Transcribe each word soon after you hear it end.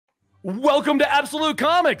Welcome to Absolute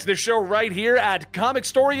Comics, this show right here at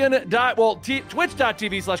comicstorian.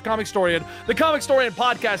 Twitch.tv/comicstorian, the Comicstorian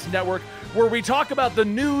Podcast Network, where we talk about the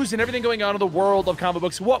news and everything going on in the world of comic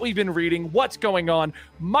books, what we've been reading, what's going on.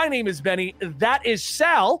 My name is Benny. That is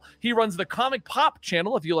Sal. He runs the Comic Pop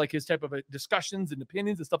channel, if you like his type of discussions and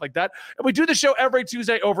opinions and stuff like that. And we do the show every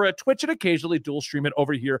Tuesday over at Twitch and occasionally dual stream it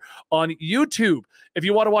over here on YouTube. If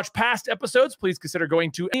you want to watch past episodes, please consider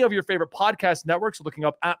going to any of your favorite podcast networks, looking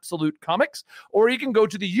up Absolute Comics, or you can go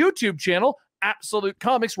to the YouTube channel, Absolute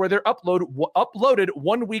Comics, where they're uploaded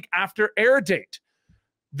 1 week after air date.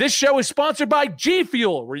 This show is sponsored by G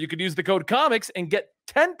Fuel, where you can use the code COMICS and get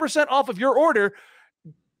 10% off of your order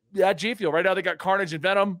at G Fuel. Right now they got Carnage and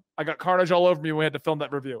Venom. I got Carnage all over me when we had to film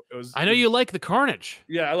that review. I know you like the Carnage.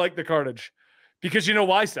 Yeah, I like the Carnage. Because you know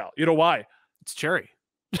why, Sal? You know why? It's cherry.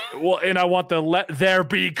 Well, and I want the let there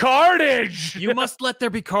be carnage. You must let there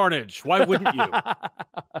be carnage. Why wouldn't you?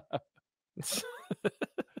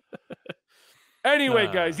 Anyway,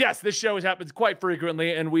 guys, yes, this show happens quite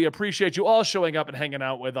frequently, and we appreciate you all showing up and hanging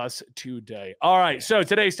out with us today. All right, so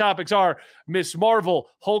today's topics are Miss Marvel,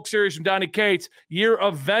 Hulk series from Donny Cates, Year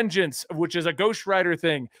of Vengeance, which is a Ghost Rider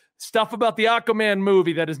thing, stuff about the Aquaman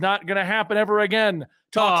movie that is not going to happen ever again,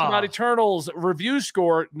 talks about Eternals, review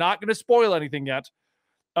score, not going to spoil anything yet,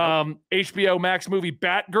 HBO Max movie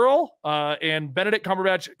Batgirl, and Benedict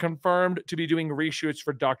Cumberbatch confirmed to be doing reshoots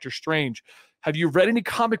for Doctor Strange. Have you read any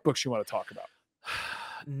comic books you want to talk about?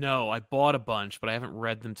 No, I bought a bunch, but I haven't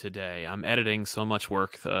read them today. I'm editing so much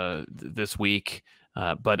work this week,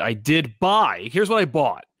 but I did buy. Here's what I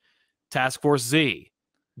bought: Task Force Z,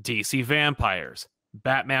 DC Vampires,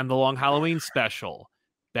 Batman: The Long Halloween Special,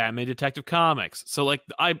 Batman Detective Comics. So, like,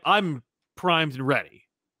 I'm primed and ready,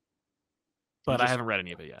 but I haven't read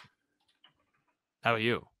any of it yet. How about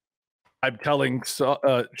you? I'm telling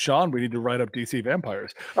Sean we need to write up DC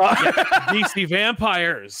Vampires. DC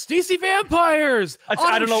Vampires. DC Vampires.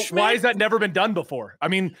 I don't know. Why has that never been done before? I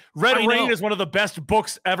mean, Red Rain is one of the best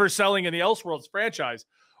books ever selling in the Elseworlds franchise.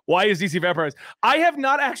 Why is DC Vampires? I have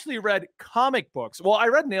not actually read comic books. Well, I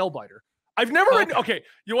read Nailbiter. I've never read. Okay,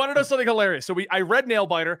 you want to know something hilarious? So I read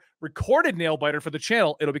Nailbiter, recorded Nailbiter for the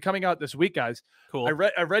channel. It'll be coming out this week, guys. Cool. I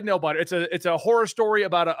read Nailbiter. It's a horror story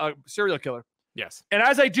about a serial killer. Yes. And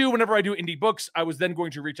as I do whenever I do indie books, I was then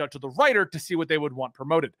going to reach out to the writer to see what they would want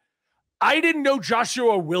promoted. I didn't know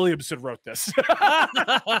Joshua Williamson wrote this.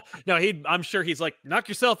 No, I'm sure he's like, knock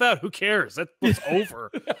yourself out. Who cares? That book's over.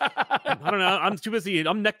 I don't know. I'm too busy.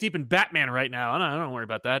 I'm neck deep in Batman right now. I don't worry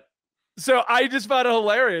about that. So I just found it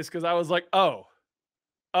hilarious because I was like, oh,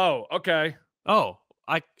 okay. Oh,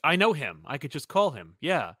 I know him. I could just call him.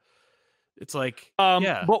 Yeah. It's like,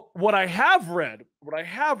 yeah. But what I have read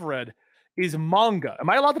is manga. Am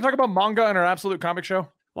I allowed to talk about manga in our Absolute Comic Show?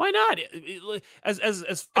 Why not?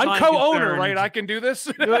 As I'm co-owner, right? I can do this.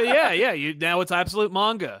 Yeah. Now it's Absolute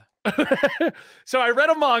Manga. So I read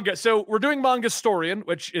a manga. So we're doing Mangastorian,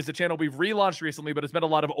 which is a channel we've relaunched recently, but it's been a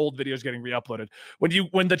lot of old videos getting re-uploaded.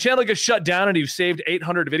 When the channel gets shut down and you've saved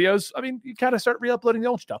 800 videos, I mean, you kind of start re-uploading the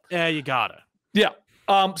old stuff. Yeah, you gotta. Yeah.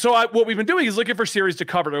 So what we've been doing is looking for series to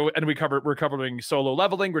cover, and we're covering Solo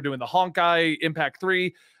Leveling. We're doing the Honkai Impact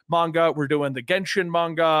 3 manga. We're doing the Genshin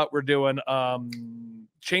manga. We're doing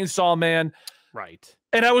Chainsaw Man. Right.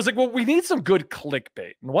 And I was like, well, we need some good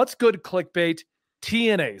clickbait. And what's good clickbait?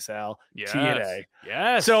 TNA, Sal. Yes. TNA.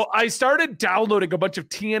 Yes. So I started downloading a bunch of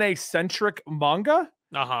TNA-centric manga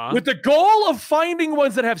with with the goal of finding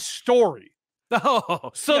ones that have story.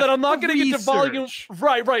 Oh, so that I'm not going to get to volume.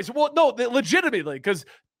 Right. So, well, no, legitimately, because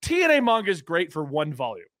TNA manga is great for one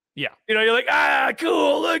volume. Yeah. You know, you're like,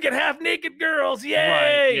 cool. Look at half naked girls.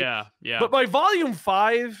 Yay. Right. Yeah. But by volume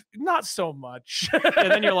 5, not so much.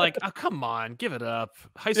 And then you're like, oh, come on, give it up.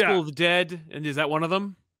 High School of the Dead. And is that one of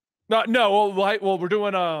them? No. Well, we're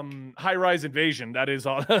doing High Rise Invasion. That is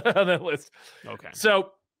on the list. Okay.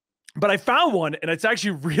 So, but I found one, and it's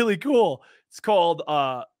actually really cool. It's called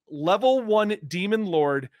Level 1 Demon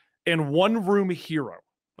Lord and One Room Hero.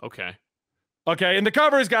 Okay. And the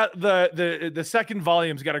cover's got the second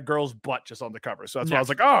volume's got a girl's butt just on the cover. So that's why I was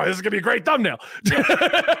like, oh, this is gonna be a great thumbnail.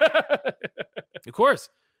 Of course.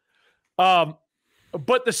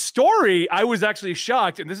 But the story, I was actually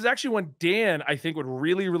shocked, and this is actually one Dan I think would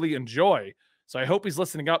really, really enjoy. So I hope he's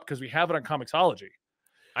listening up because we have it on Comixology.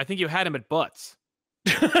 I think you had him at Butts.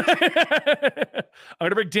 I'm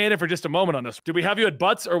gonna bring Dan in for just a moment on this. Did we have you at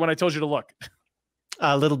Butts or when I told you to look?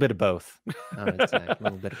 A little bit of both. I would say a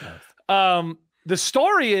little bit of both. The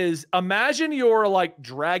story is, imagine your like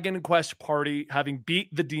Dragon Quest party having beat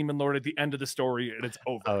the Demon Lord at the end of the story and it's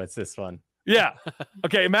over. Oh, it's this one. Yeah.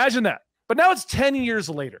 Okay, imagine that. But now it's 10 years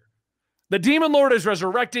later. The Demon Lord is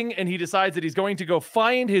resurrecting, and he decides that he's going to go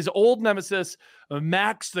find his old nemesis,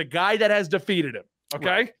 Max, the guy that has defeated him. Okay?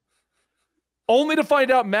 Right. Only to find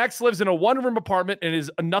out Max lives in a one-room apartment and is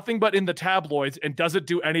nothing but in the tabloids and doesn't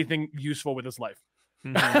do anything useful with his life.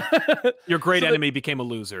 Mm-hmm. Your great enemy became a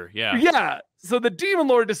loser. Yeah. Yeah. So the Demon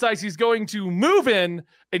Lord decides he's going to move in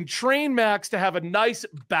and train Max to have a nice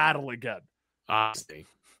battle again. I see.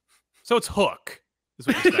 So it's Hook. Is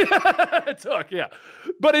what you're saying. It's Hook, yeah.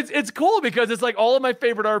 But it's cool because it's like all of my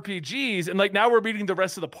favorite RPGs, and like now we're meeting the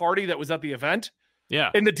rest of the party that was at the event. Yeah.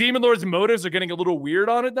 And the Demon Lord's motives are getting a little weird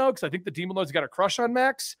on it now because I think the Demon Lord's got a crush on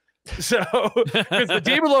Max. So, because the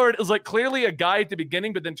Demon Lord is like clearly a guy at the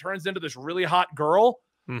beginning, but then turns into this really hot girl,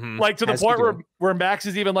 like to the point where Max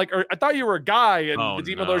is even like, I thought you were a guy, and the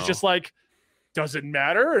Demon Lord's just like, doesn't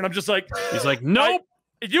matter, and I'm just like, he's like, nope,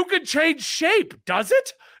 you can change shape, does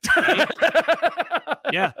it?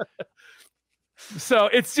 Yeah. So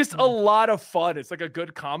it's just a lot of fun. It's like a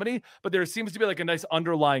good comedy, but there seems to be like a nice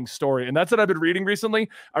underlying story, and that's what I've been reading recently.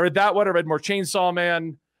 I read that one. I read more Chainsaw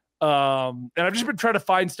Man. And I've just been trying to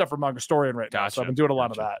find stuff from Mangostorian right now. So I've been doing a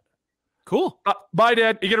lot of that. Cool. Bye,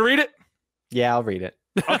 Dad. You gonna read it? Yeah, I'll read it.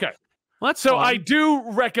 Okay. Well, that's so fun. I do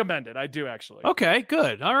recommend it. I do actually. Okay,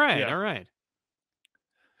 good. All right. Yeah. All right.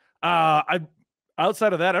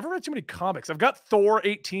 Outside of that, I haven't read too many comics. I've got Thor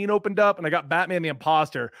 18 opened up, and I got Batman the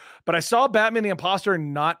Imposter, but I saw Batman the Imposter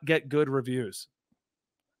not get good reviews.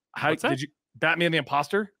 What's that? Did you Batman the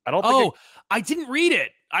Imposter? I don't think I didn't read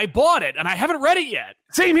it. I bought it and I haven't read it yet.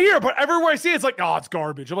 Same here, but everywhere I see it, it's like, oh, it's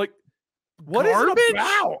garbage. I'm like, what garbage? is it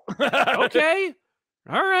about? Okay.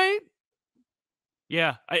 All right.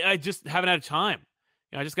 Yeah, I just haven't had time.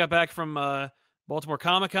 I just got back from Baltimore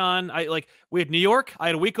Comic-Con. We had New York. I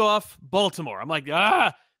had a week off. Baltimore. I'm like, so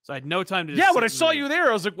I had no time to. Yeah, when I saw you there,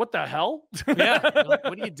 I was like, what the hell? Yeah. Like,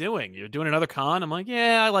 what are you doing? You're doing another con? I'm like,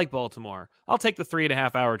 yeah, I like Baltimore. I'll take the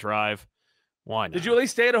 3.5 hour drive. Why not? Did you at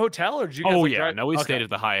least stay at a hotel, or did you guys drive? No, we stayed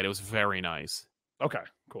at the Hyatt. It was very nice. Okay,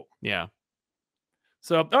 cool. Yeah.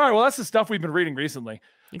 So, all right, well, that's the stuff we've been reading recently.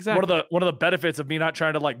 Exactly. One of the benefits of me not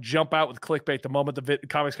trying to like jump out with clickbait the moment the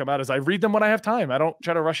comics come out is I read them when I have time. I don't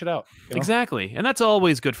try to rush it out. You know? Exactly, and that's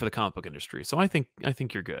always good for the comic book industry. So I think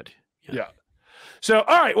you're good. Yeah. So,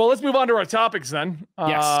 all right, well, let's move on to our topics then.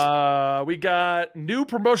 Yes. We got new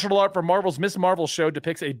promotional art for Marvel's Ms. Marvel show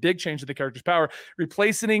depicts a big change to the character's power,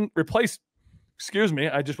 excuse me,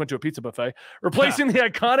 I just went to a pizza buffet. Replacing the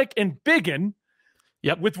iconic Embiggen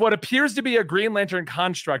with what appears to be a Green Lantern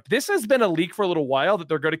construct. This has been a leak for a little while that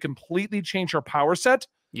they're going to completely change her power set.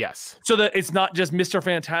 Yes. So that it's not just Mr.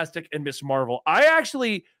 Fantastic and Ms. Marvel. I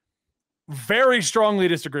actually very strongly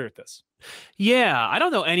disagree with this. Yeah, I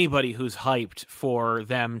don't know anybody who's hyped for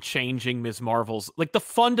them changing Ms. Marvel's, like the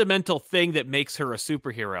fundamental thing that makes her a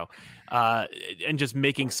superhero, and just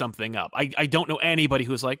making something up. I don't know anybody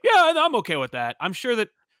who's like, yeah, I'm okay with that. I'm sure that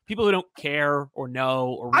people who don't care or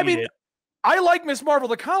know or read it. I like Ms. Marvel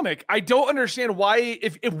the comic. I don't understand why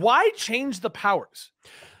why change the powers?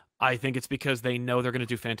 I think it's because they know they're going to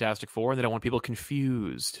do Fantastic Four and they don't want people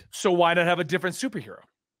confused. So why not have a different superhero?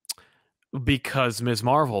 Because Ms.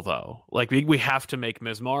 Marvel, though, like we have to make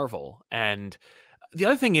Ms. Marvel. And the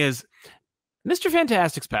other thing is Mr.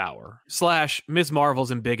 Fantastic's power / Ms. Marvel's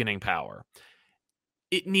embiggening power.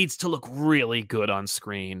 It needs to look really good on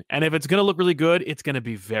screen. And if it's going to look really good, it's going to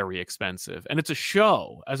be very expensive. And it's a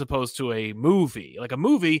show as opposed to a movie. Like a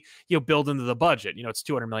movie, build into the budget. It's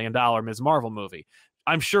 $200 million Ms. Marvel movie.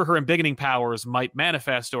 I'm sure her embiggening powers might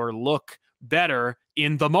manifest or look better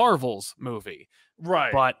in the Marvels movie.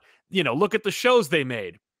 Right. But look at the shows they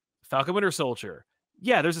made. Falcon Winter Soldier.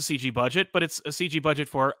 Yeah, there's a CG budget, but it's a CG budget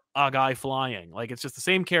for a guy flying. Like, it's just the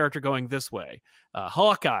same character going this way.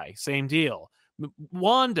 Hawkeye, same deal.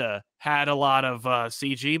 Wanda had a lot of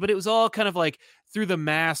CG, but it was all kind of like through the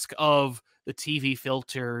mask of the TV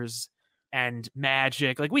filters and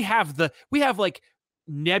magic. Like, we have like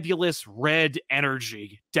nebulous red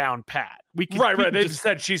energy down pat. Right. They just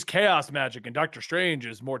said she's chaos magic, and Doctor Strange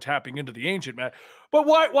is more tapping into the ancient magic. But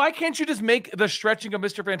why can't you just make the stretching of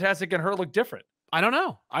Mr. Fantastic and her look different? I don't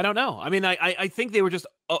know. I mean, I think they were just.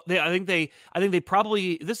 I think they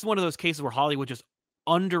probably. This is one of those cases where Hollywood just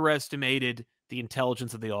underestimated the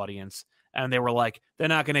intelligence of the audience, and they were like, they're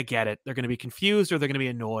not going to get it. They're going to be confused, or they're going to be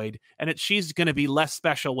annoyed, and she's going to be less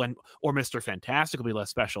special or Mr. Fantastic will be less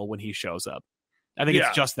special when he shows up. I think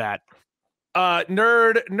it's just that.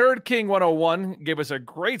 Nerd King 101 gave us a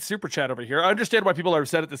great super chat over here. I understand why people are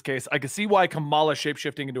upset at this case. I can see why Kamala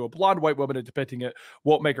shapeshifting into a blonde white woman and depicting it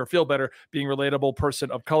won't make her feel better. Being a relatable person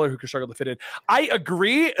of color who can struggle to fit in. I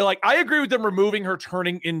agree. I agree with them removing her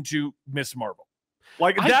turning into Miss Marvel.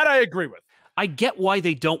 I agree with. I get why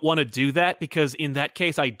they don't want to do that, because in that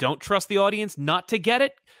case, I don't trust the audience not to get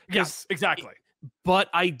it. Yes, exactly. But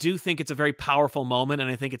I do think it's a very powerful moment, and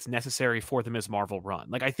I think it's necessary for the Ms. Marvel run.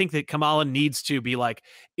 Like, I think that Kamala needs to be like,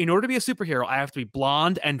 in order to be a superhero, I have to be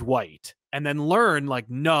blonde and white, and then learn, like,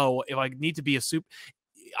 no, if I need to be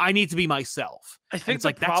I need to be myself. I think it's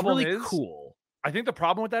like, that's really cool. I think the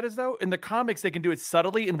problem with that is, though, in the comics, they can do it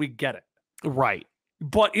subtly, and we get it. Right.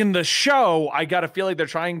 But in the show, I got to feel like they're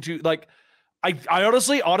trying to, like, I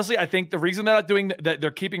honestly, I think the reason they're not doing that,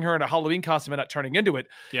 they're keeping her in a Halloween costume and not turning into it,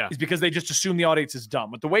 is because they just assume the audience is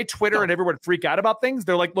dumb. With the way Twitter and everyone freak out about things,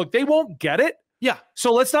 they're like, look, they won't get it. Yeah.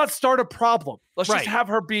 So let's not start a problem. Let's just have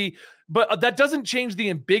her be, but that doesn't change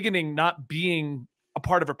the embiggening not being a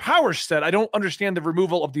part of her power set. I don't understand the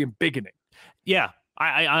removal of the embiggening. Yeah.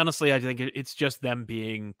 I honestly, I think it's just them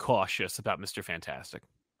being cautious about Mr. Fantastic.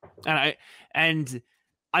 And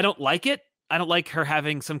I don't like it. I don't like her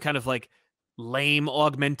having some kind of like lame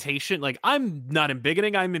augmentation. Like, I'm not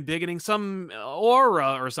embiggening, I'm embiggening some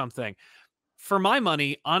aura or something. For my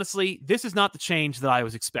money, honestly, this is not the change that I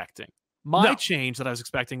was expecting. My change that I was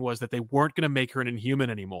expecting was that they weren't going to make her an Inhuman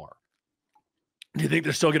anymore. Do you think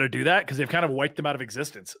they're still going to do that? Because they've kind of wiped them out of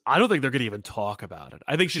existence. I don't think they're going to even talk about it.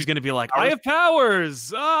 I think she's going to be like, I have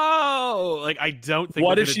powers. Oh, like, I don't think.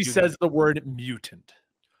 What if she says the word mutant?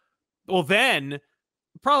 Well, then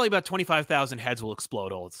probably about 25,000 heads will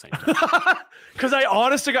explode all at the same time. Because I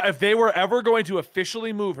honestly, if they were ever going to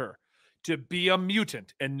officially move her to be a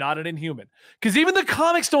mutant and not an Inhuman, because even the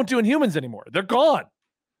comics don't do Inhumans anymore. They're gone.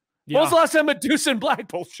 Yeah. When was the last time Medusa and Black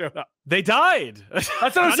Bolt showed up? They died. That's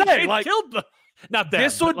what I'm saying. Like, killed them. Not them.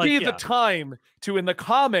 This would be the time to, in the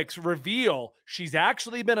comics, reveal she's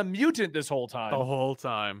actually been a mutant this whole time. The whole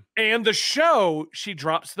time. And the show, she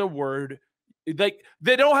drops the word. Like,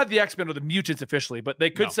 they don't have the X-Men or the mutants officially, but they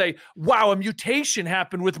could say, wow, a mutation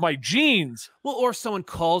happened with my genes. Well, or someone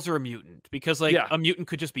calls her a mutant, because like a mutant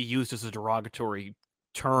could just be used as a derogatory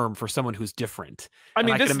term for someone who's different. I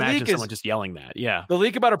mean, I this can imagine leak someone just yelling that. Yeah. The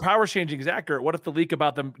leak about her powers changing is accurate. What if the leak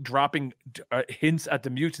about them dropping hints at the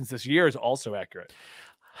mutants this year is also accurate?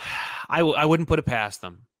 I wouldn't put it past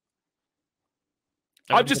them.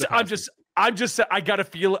 I gotta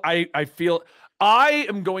feel. I feel I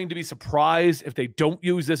am going to be surprised if they don't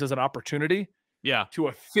use this as an opportunity. Yeah. To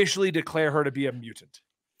officially declare her to be a mutant.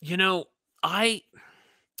 You know,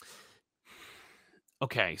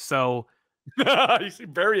 okay, so you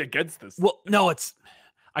seem very against this. Well, no,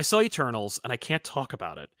 I saw Eternals and I can't talk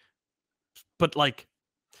about it. But like,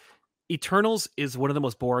 Eternals is one of the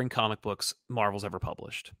most boring comic books Marvel's ever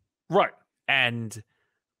published. Right. And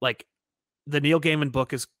like, the Neil Gaiman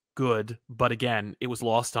book is good, but again, it was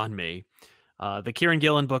lost on me. The Kieran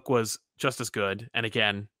Gillen book was just as good, and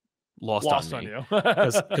again, lost on me. You.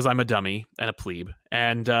 Because I'm a dummy and a plebe.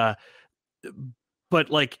 And but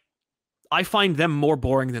like, I find them more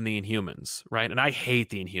boring than the Inhumans, right? And I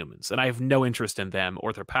hate the Inhumans, and I have no interest in them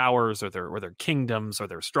or their powers or their kingdoms or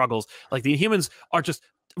their struggles. Like, the Inhumans are just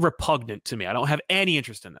repugnant to me. I don't have any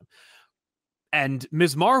interest in them. And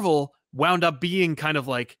Ms. Marvel wound up being kind of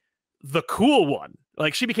like the cool one.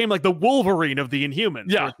 Like, she became like the Wolverine of the Inhumans.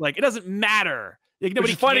 Yeah. Like, it doesn't matter. Like,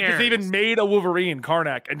 nobody cares. Funny because they even made a Wolverine,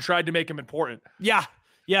 Karnak, and tried to make him important. Yeah.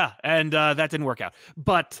 Yeah. And that didn't work out.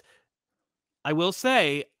 But I will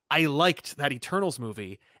say, I liked that Eternals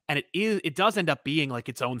movie, and it does end up being like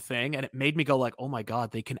its own thing, and it made me go like, oh my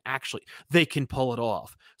God, they can pull it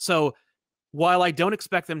off. So while I don't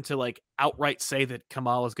expect them to like outright say that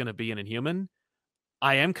Kamala is going to be an Inhuman,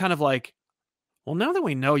 I am kind of like, well, now that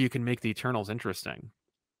we know you can make the Eternals interesting,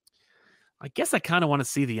 I guess I kind of want to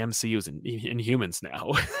see the MCU's Inhumans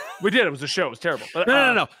now. We did. It was a show. It was terrible. But,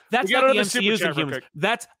 no. That's not the MCU's Inhumans.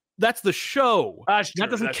 That's the show. That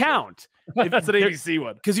doesn't count. That's an ABC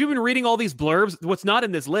one. Because you've been reading all these blurbs. What's not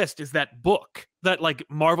in this list is that book, that like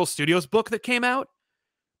Marvel Studios book that came out.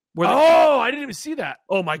 I didn't even see that.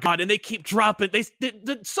 Oh my God. And they keep dropping. They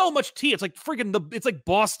so much tea. It's like it's like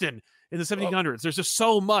Boston in the 1700s. There's just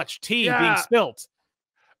so much tea being spilt.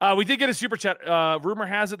 We did get a super chat. Rumor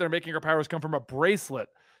has it they're making her powers come from a bracelet.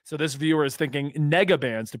 So this viewer is thinking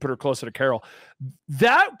negabands to put her closer to Carol.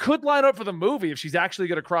 That could line up for the movie if she's actually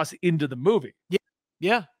going to cross into the movie.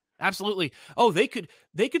 Yeah, absolutely. Oh, they could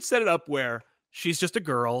set it up where she's just a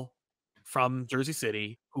girl from Jersey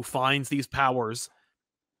City who finds these powers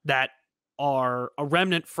that are a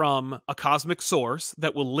remnant from a cosmic source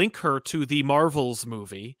that will link her to the Marvels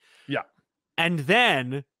movie. Yeah. And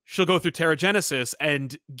then she'll go through Terrigenesis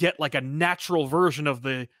and get like a natural version of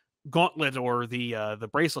the gauntlet or the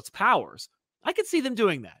bracelet's powers. I could see them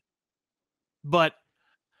doing that. But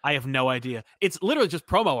I have no idea. It's literally just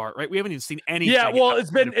promo art, right? We haven't even seen anything. Yeah, well,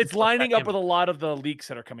 it's lining up with a lot of the leaks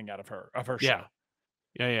that are coming out of her show.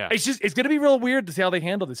 Yeah. It's going to be real weird to see how they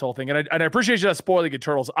handle this whole thing. And I appreciate you not spoiling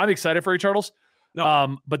Eternals. I'm excited for Eternals.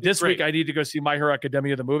 No, but this week I need to go see My Hero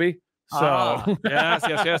Academia, the movie. So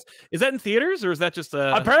yes. Is that in theaters or is that just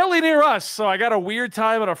apparently near us? So I got a weird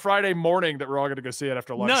time on a Friday morning that we're all going to go see it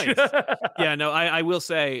after lunch. Nice. Yeah, no, I will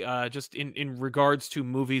say just in regards to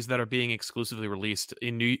movies that are being exclusively released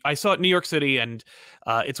I saw it in New York City, and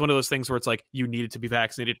it's one of those things where it's like you needed to be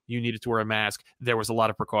vaccinated, you needed to wear a mask. There was a lot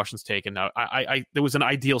of precautions taken. Now, there was an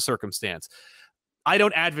ideal circumstance. I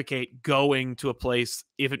don't advocate going to a place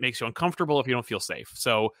if it makes you uncomfortable, if you don't feel safe.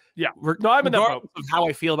 So yeah, I'm in that boat. Of how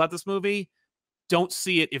I feel about this movie, don't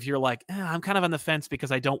see it if you're like, I'm kind of on the fence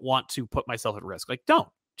because I don't want to put myself at risk. Like, don't.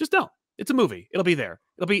 It's a movie. It'll be there.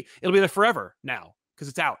 It'll be there forever now because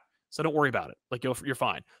it's out. So don't worry about it. Like you're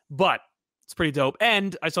fine. But it's pretty dope.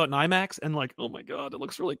 And I saw it in IMAX and like, oh my God, it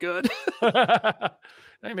looks really good. That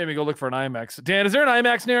made me go look for an IMAX. Dan, is there an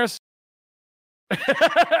IMAX near us? All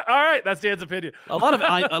right, that's Dan's opinion. a lot of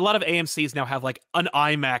AMCs now have like an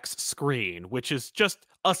IMAX screen, which is just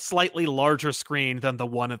a slightly larger screen than the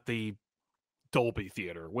one at the Dolby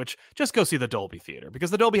Theater, which just go see the Dolby Theater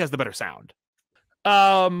because the Dolby has the better sound.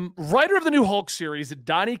 Writer of the new Hulk series,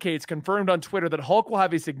 Donny Cates, confirmed on Twitter that Hulk will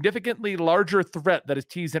have a significantly larger threat that is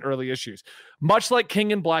teased in early issues, much like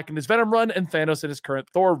King in Black in his Venom run and Thanos in his current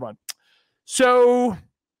Thor run. So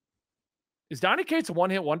is Donny Cates a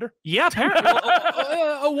one-hit wonder? Yeah, apparently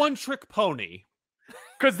a one-trick pony.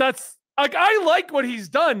 Because that's like, I like what he's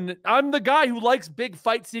done. I'm the guy who likes big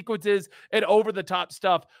fight sequences and over-the-top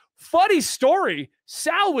stuff. Funny story.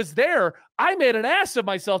 Sal was there. I made an ass of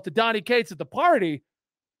myself to Donny Cates at the party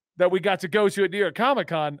that we got to go to at New York Comic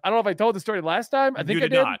Con. I don't know if I told the story last time. I think I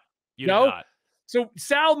did. You did not. So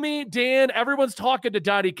Sal, me, Dan, everyone's talking to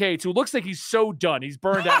Donny Cates, who looks like he's so done. He's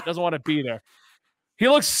burned out, doesn't want to be there. He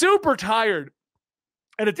looks super tired.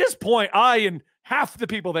 And at this point, I and half the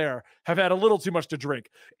people there have had a little too much to drink.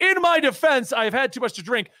 In my defense, I've had too much to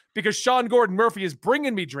drink because Sean Gordon Murphy is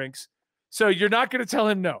bringing me drinks. So you're not going to tell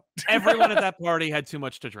him no. Everyone at that party had too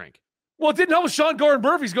much to drink. Well, it didn't help. Sean Gordon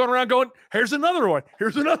Murphy's going around going, here's another one.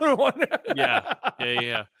 Here's another one. Yeah.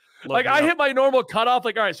 Like I hit my normal cutoff.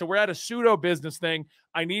 Like, all right, so we're at a pseudo business thing.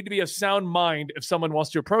 I need to be of sound mind if someone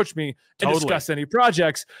wants to approach me and discuss any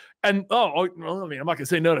projects. And well, I mean, I'm not gonna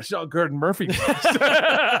say no to Sean Gordon Murphy.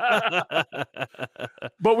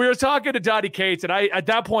 But we were talking to Donny Cates, and at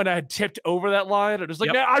that point I had tipped over that line. I was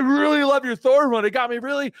like, I really love your Thor run. It got me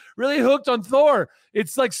really, really hooked on Thor.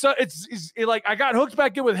 It's like it's like I got hooked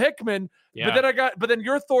back in with Hickman, but then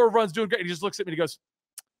your Thor run's doing great. And he just looks at me and he goes,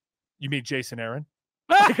 "You mean Jason Aaron?"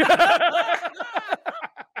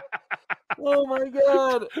 Oh my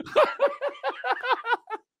God.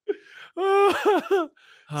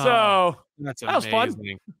 So that was fun.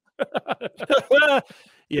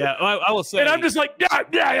 Yeah, I will say. And I'm just like, yeah,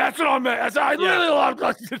 that's what I'm at. I really love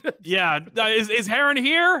it. Yeah. Is Heron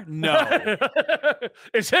here? No.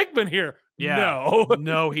 Is Hickman here? Yeah. No.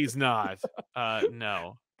 No, he's not.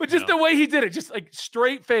 No. But just the way he did it, just like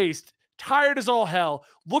straight faced, tired as all hell,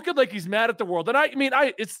 looking like he's mad at the world. And I mean,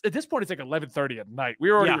 it's at this point, it's like 11:30 at night.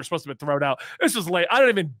 We were supposed to be thrown out. This was late. I don't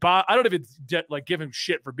even like give him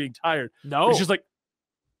shit for being tired. No, it's just like,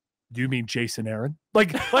 do you mean Jason Aaron?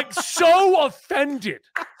 Like so offended.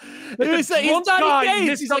 He's Donny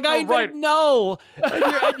Cates. He's like, I don't know.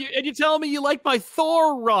 And you're telling me you like my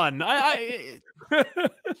Thor run.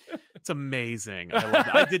 It's amazing. I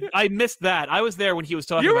love it. I missed that. I was there when he was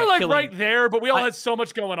talking. You were about like right there, but we all had so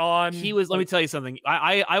much going on. He was. Let me tell you something.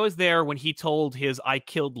 I was there when he told his "I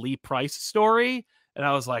killed Lee Price" story, and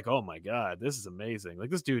I was like, oh my God, this is amazing. Like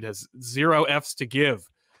this dude has 0 F's to give.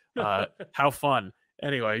 How fun.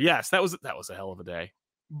 Anyway, yes, that was a hell of a day.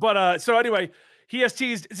 But so anyway, he has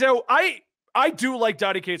teased. So I do like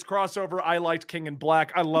Donny Cates' crossover. I liked King in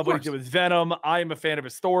Black. I love what he did with Venom. I am a fan of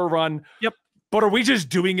his Thor run. Yep. But are we just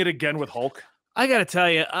doing it again with Hulk? I got to tell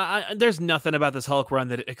you, there's nothing about this Hulk run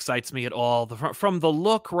that excites me at all. From the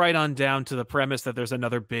look right on down to the premise that there's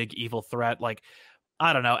another big evil threat. Like,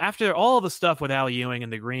 I don't know. After all the stuff with Al Ewing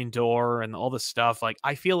and the Green Door and all this stuff, like,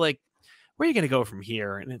 I feel like, where are you going to go from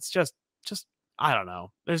here? And it's just I don't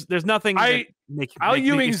know. There's nothing. Al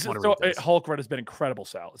Ewing's Hulk run has been incredible,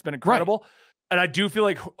 Sal. It's been incredible. Right. And I do feel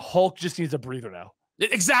like Hulk just needs a breather now.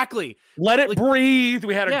 Exactly. Let it breathe.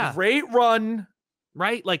 We had a great run.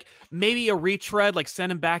 Right? Like maybe a retread, like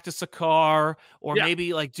send him back to Sakaar, or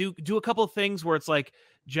maybe like do a couple of things where it's like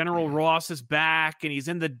General Ross is back and he's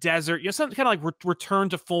in the desert. You know, something kind of like return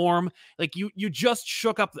to form. Like you just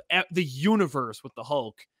shook up the universe with the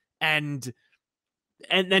Hulk, and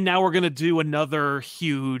And then now we're going to do another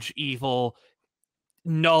huge, evil,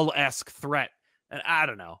 Null-esque threat. And I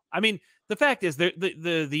don't know. I mean, the fact is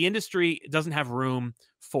the industry doesn't have room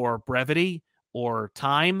for brevity or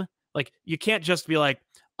time. Like, you can't just be like,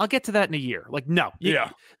 I'll get to that in a year. Like, no.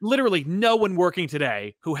 Literally no one working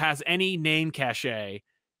today who has any name cachet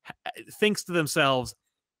thinks to themselves,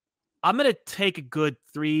 I'm going to take a good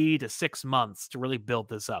 3 to 6 months to really build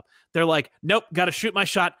this up. They're like, nope, got to shoot my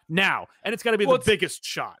shot now. And it's got to be the biggest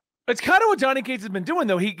shot. It's kind of what Donny Cates has been doing,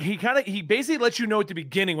 though. He basically lets you know at the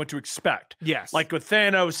beginning what to expect. Yes. Like with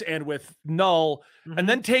Thanos and with Null, and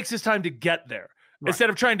then takes his time to get there. Right. Instead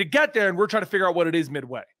of trying to get there and we're trying to figure out what it is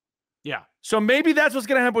midway. Yeah. So maybe that's what's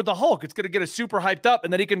going to happen with the Hulk. It's going to get us super hyped up,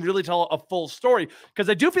 and then he can really tell a full story. Because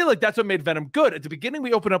I do feel like that's what made Venom good. At the beginning,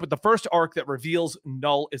 we open up with the first arc that reveals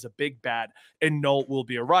Null is a big bad, and Null will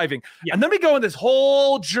be arriving. Yeah. And then we go on this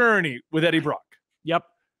whole journey with Eddie Brock. Yep.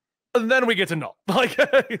 And then we get to Null.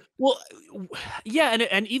 Well, yeah,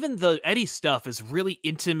 and even the Eddie stuff is really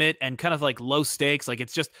intimate and kind of like low stakes. Like,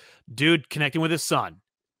 it's just dude connecting with his son.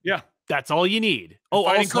 Yeah. That's all you need. Oh,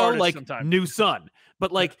 also like sometime. New son.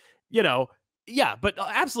 But like, you know, yeah, but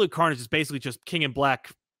Absolute Carnage is basically just King in Black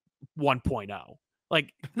 1.0.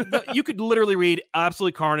 Like, you could literally read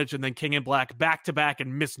Absolute Carnage and then King in Black back to back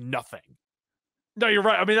and miss nothing. No, you're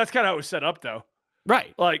right. I mean, that's kind of how it was set up, though.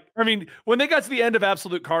 Right. Like, I mean, when they got to the end of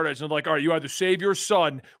Absolute Carnage, and they're like, all right, you either save your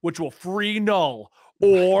son, which will free Null,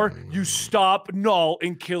 or you stop Null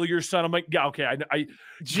and kill your son. I'm like, yeah, okay. I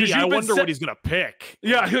wonder what he's going to pick.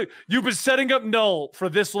 Yeah, you've been setting up Null for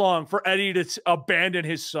this long for Eddie to abandon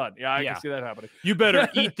his son. Yeah, I can see that happening. You better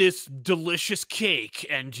eat this delicious cake,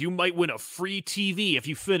 and you might win a free TV if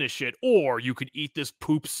you finish it, or you could eat this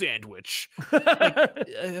poop sandwich. Like,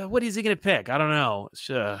 what is he going to pick? I don't know.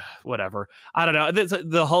 Whatever. I don't know.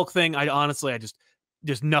 The Hulk thing,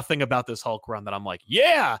 there's nothing about this Hulk run that I'm like,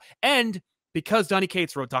 yeah! And because Donny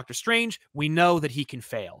Cates wrote Doctor Strange, we know that he can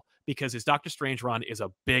fail because his Doctor Strange run is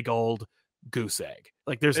a big old goose egg.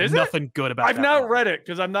 Like, there's nothing good about it. I've not read it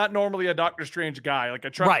because I'm not normally a Doctor Strange guy. Like, I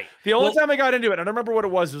tried. Right. The only time I got into it, I don't remember what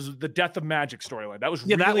it was the Death of Magic storyline. That was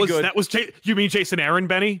really good. That was you mean Jason Aaron,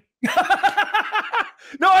 Benny?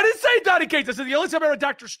 No, I didn't say Donny Cates. I said the only time I read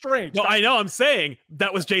Doctor Strange. No, I know. I'm saying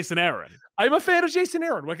that was Jason Aaron. I'm a fan of Jason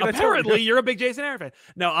Aaron. Apparently, you're a big Jason Aaron fan.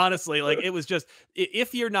 No, honestly, like, it was just,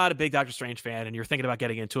 if you're not a big Doctor Strange fan and you're thinking about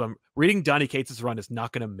getting into him, reading Donny Cates' run is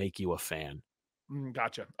not going to make you a fan.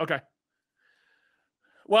 Gotcha. Okay.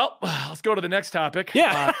 Well, let's go to the next topic.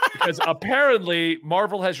 Yeah. Because apparently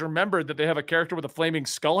Marvel has remembered that they have a character with a flaming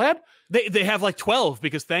skull head. They have like 12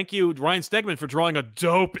 because thank you, Ryan Stegman, for drawing a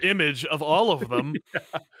dope image of all of them.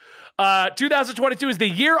 2022 is the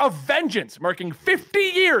year of vengeance, marking 50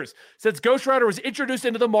 years since Ghost Rider was introduced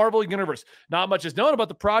into the Marvel Universe. Not much is known about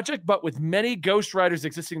the project, but with many Ghost Riders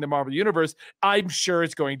existing in the Marvel Universe, I'm sure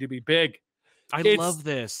it's going to be big. I love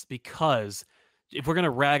this because if we're going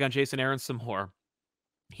to rag on Jason Aaron some more,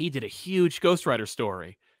 he did a huge Ghost Rider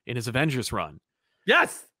story in his Avengers run.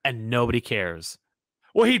 Yes. And nobody cares.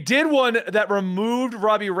 Well, he did one that removed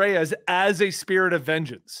Robbie Reyes as a spirit of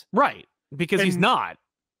vengeance. Right. Because he's not.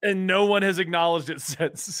 And no one has acknowledged it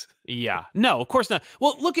since. Yeah. No, of course not.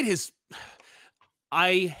 Well, look at his...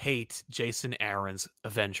 I hate Jason Aaron's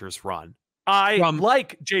Avengers run. I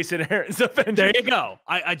like Jason Aaron's Avengers. There you go.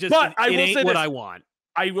 I just... But I will ain't say what this. I want.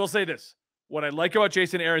 I will say this. What I like about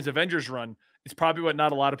Jason Aaron's Avengers run is probably what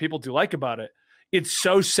not a lot of people do like about it. It's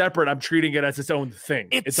so separate. I'm treating it as its own thing.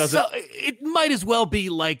 It might as well be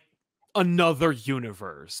like another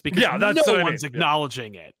universe because no one's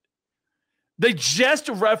acknowledging it. They just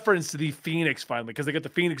referenced the Phoenix finally because they got the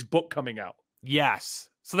Phoenix book coming out. Yes.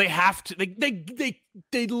 So they have to,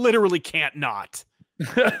 they literally can't not.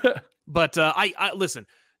 But I listen,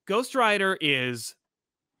 Ghost Rider is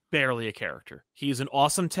barely a character. He's an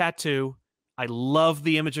awesome tattoo. I love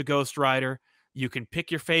the image of Ghost Rider. You can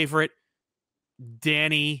pick your favorite.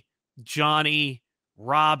 Danny, Johnny,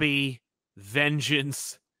 Robbie,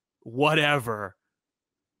 Vengeance, whatever.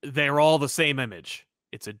 They're all the same image.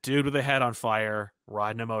 It's a dude with a head on fire,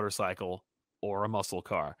 riding a motorcycle, or a muscle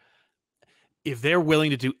car. If they're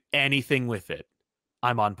willing to do anything with it,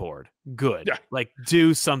 I'm on board. Good. Yeah. Like,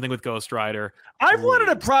 do something with Ghost Rider. I've wanted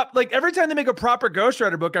like, every time they make a proper Ghost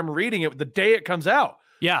Rider book, I'm reading it the day it comes out.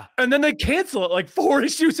 Yeah. And then they cancel it like 4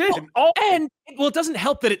 issues in. And Well, it doesn't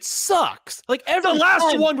help that it sucks. Like the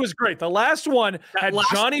last one was great. The last one had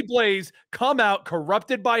Johnny Blaze come out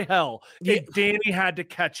corrupted by hell, and Danny had to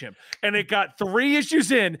catch him. And it got 3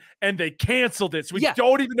 issues in, and they canceled it. So we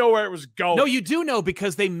don't even know where it was going. No, you do know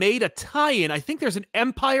because they made a tie-in. I think there's an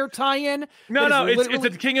Empire tie-in. No, it's a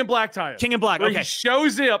King in Black tie-in. King in Black, okay. He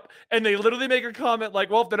shows up, and they literally make a comment like,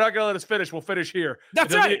 well, if they're not going to let us finish, we'll finish here.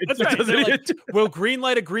 That's right. Like, we'll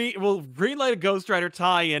greenlight a Ghost Rider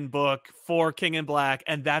tie-in book for King in Black,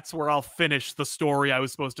 and that's where I'll finish the story I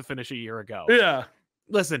was supposed to finish a year ago. Yeah.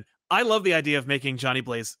 Listen, I love the idea of making Johnny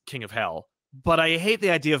Blaze King of Hell, but I hate the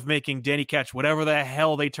idea of making Danny Ketch whatever the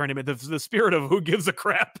hell they turn him into. The spirit of who gives a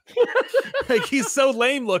crap. Like, he's so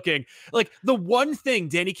lame looking. Like, the one thing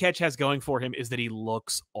Danny Ketch has going for him is that he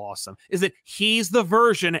looks awesome. Is that he's the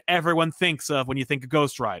version everyone thinks of when you think of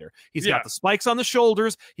Ghost Rider. He's got the spikes on the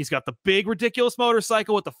shoulders. He's got the big, ridiculous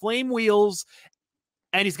motorcycle with the flame wheels.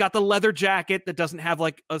 And he's got the leather jacket that doesn't have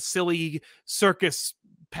like a silly circus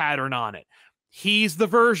pattern on it. He's the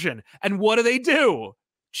version. And what do?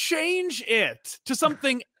 Change it to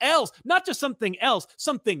something else. Not just something else,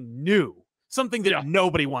 something new. Something that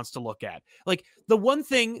nobody wants to look at. Like, the one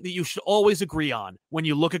thing that you should always agree on when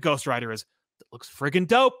you look at Ghost Rider is, it looks friggin'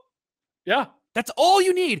 dope. Yeah. That's all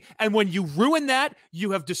you need. And when you ruin that,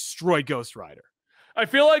 you have destroyed Ghost Rider. I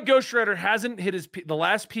feel like Ghost Rider hasn't hit the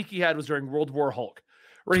last peak he had was during World War Hulk.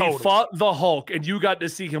 Where he fought the Hulk, and you got to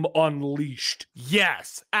see him unleashed.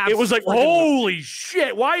 Yes, absolutely. It was like, holy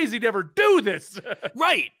shit, why does he never do this?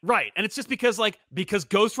 Right. And it's just because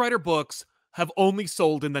Ghost Rider books have only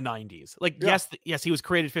sold in the 90s. Like, yes, he was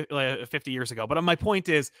created 50 years ago, but my point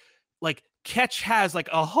is, like, Ketch has like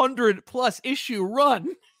 100+ issue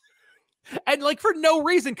run. And like, for no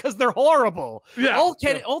reason, because they're horrible. Yeah.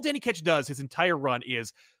 All Danny Ketch does his entire run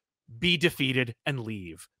is be defeated and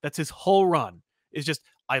leave. That's his whole run. Is just,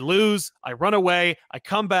 I lose, I run away, I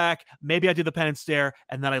come back, maybe I do the penance stare,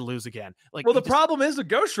 and then I lose again. Like, well, the problem is with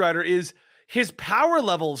Ghost Rider is his power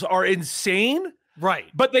levels are insane,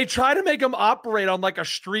 right? But they try to make him operate on like a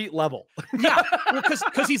street level. Yeah,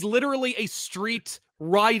 because he's literally a street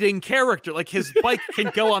riding character. Like, his bike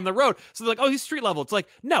can go on the road, so they're like, oh, he's street level. It's like,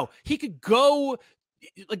 no, he could go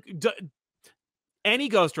like. Any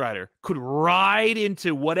Ghost Rider could ride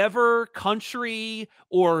into whatever country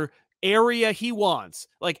or area he wants.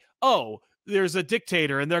 Like, oh, there's a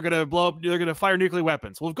dictator and they're gonna fire nuclear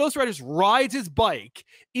weapons. Well, if Ghost Rider just rides his bike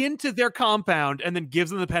into their compound and then gives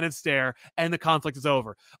them the penance stare, and the conflict is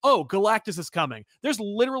over. Oh, Galactus is coming. There's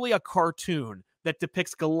literally a cartoon that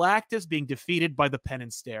depicts Galactus being defeated by the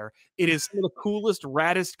penance stare. It is one of the coolest,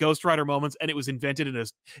 raddest Ghost Rider moments, and it was invented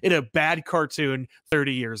in a bad cartoon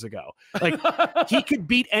 30 years ago. Like, he could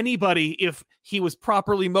beat anybody if he was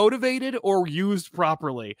properly motivated or used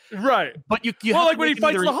properly. Right. But you well, like when he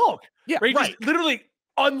fights the Hulk. Yeah, where he just literally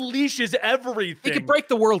unleashes everything. He could break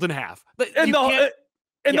the world in half. And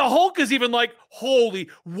the Hulk is even like, holy,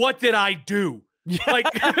 what did I do? Yeah. Like,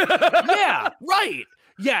 yeah, right.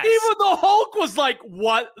 Yes. Even the Hulk was like,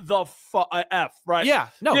 what the F, right? Yeah,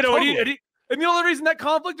 no, you know, totally. and the only reason that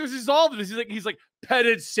conflict was resolved is he's like,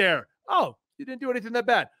 petted stare. Oh, you didn't do anything that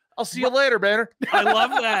bad. I'll see you later, Banner. I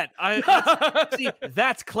love that. See,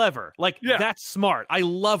 that's clever. Like, that's smart. I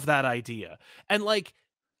love that idea. And like,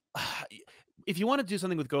 if you want to do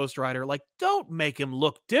something with Ghost Rider, like, don't make him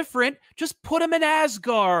look different. Just put him in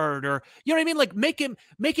Asgard, or, you know what I mean? Like, make him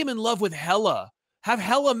in love with Hela. Have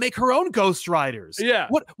Hela make her own Ghost Riders. Yeah.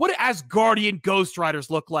 What do Asgardian Ghost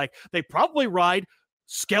Riders look like? They probably ride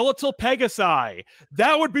skeletal Pegasi.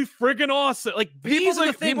 That would be friggin' awesome. Like, these are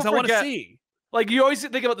the things I want to see. Like, you always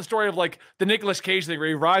think about the story of like the Nicolas Cage thing where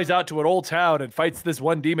he rides out to an old town and fights this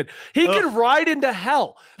one demon. He could ride into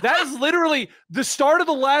hell. That is literally the start of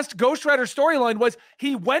the last Ghost Rider storyline. Was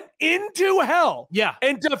he went into hell,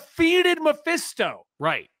 and defeated Mephisto,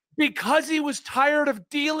 right? Because he was tired of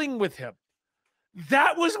dealing with him.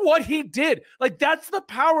 That was what he did. Like, that's the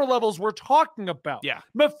power levels we're talking about. Yeah.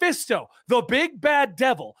 Mephisto, the big bad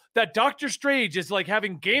devil that Doctor Strange is like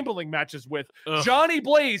having gambling matches with. Ugh. Johnny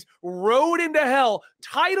Blaze rode into hell,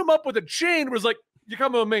 tied him up with a chain, was like, you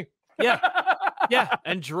coming with me. Yeah. Yeah.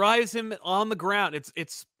 And drives him on the ground.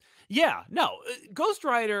 Ghost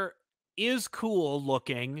Rider is cool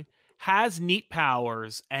looking, has neat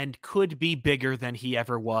powers, and could be bigger than he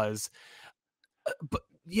ever was. But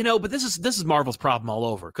this is Marvel's problem all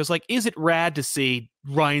over. Because, like, is it rad to see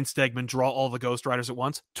Ryan Stegman draw all the Ghost Riders at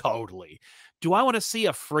once? Totally. Do I want to see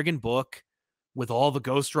a friggin' book with all the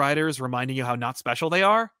Ghost Riders reminding you how not special they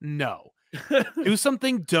are? No. Do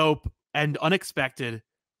something dope and unexpected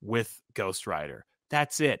with Ghost Rider.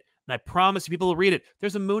 That's it. And I promise you, people will read it.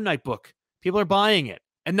 There's a Moon Knight book. People are buying it.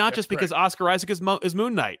 And not That's just because Oscar Isaac is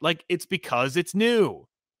Moon Knight. Like, it's because it's new.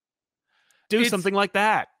 Do something like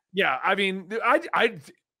that. Yeah, I mean,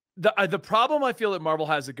 the problem I feel that Marvel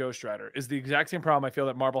has with Ghost Rider is the exact same problem I feel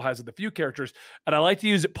that Marvel has with a few characters, and I like to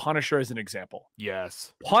use Punisher as an example.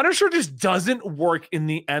 Yes. Punisher just doesn't work in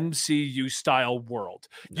the MCU style world.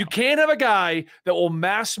 No. You can't have a guy that will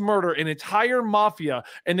mass murder an entire mafia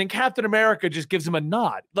and then Captain America just gives him a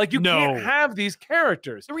nod. Like, you can't have these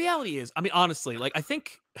characters. The reality is, I mean, honestly, like, I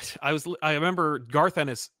think I remember Garth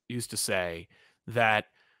Ennis used to say that,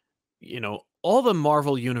 you know, all the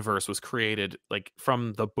Marvel universe was created like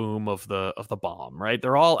from the boom of the bomb, right?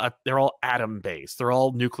 They're all atom based. They're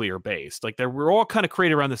all nuclear based. Like, we're all kind of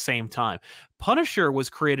created around the same time. Punisher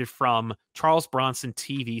was created from Charles Bronson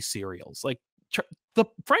TV serials. Like, the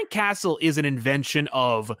Frank Castle is an invention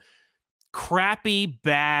of crappy,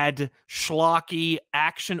 bad, schlocky,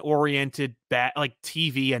 action oriented, bad, like,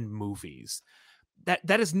 TV and movies.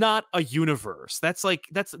 That is not a universe. That's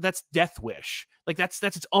Death Wish. Like, that's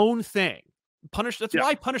its own thing. That's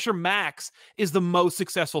why Punisher Max is the most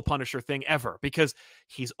successful Punisher thing ever, because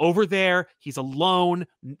he's over there, he's alone.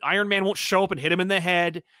 Iron Man won't show up and hit him in the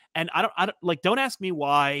head. And don't ask me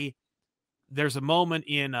why there's a moment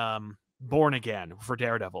in Born Again for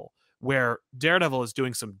Daredevil where Daredevil is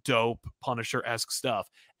doing some dope Punisher-esque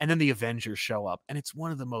stuff, and then the Avengers show up, and it's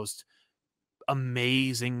one of the most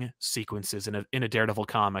amazing sequences in a Daredevil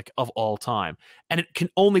comic of all time. And it can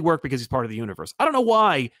only work because he's part of the universe. I don't know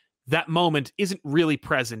why that moment isn't really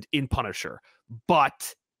present in Punisher,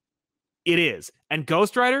 but it is. And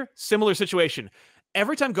Ghost Rider, similar situation.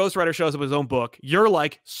 Every time Ghost Rider shows up in his own book, you're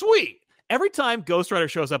like, sweet. Every time Ghost Rider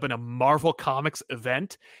shows up in a Marvel Comics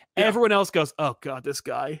event, everyone else goes, oh God, this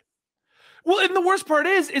guy. Well, and the worst part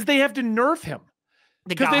is they have to nerf him.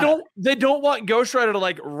 Because they don't want Ghost Rider to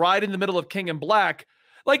like ride in the middle of King in Black.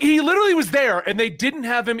 Like, he literally was there and they didn't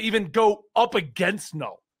have him even go up against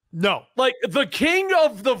Null. No. Like, the King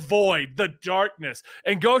of the Void, the darkness,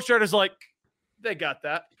 and Ghost Rider's like, they got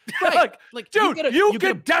that. Right. like, dude, you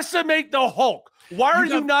can decimate the Hulk. Why are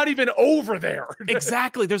you not even over there?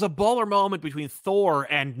 Exactly. There's a baller moment between Thor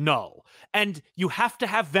and Null. And you have to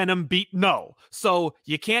have Venom beat Null. So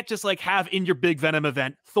you can't just like have in your big Venom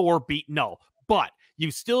event, Thor beat Null. But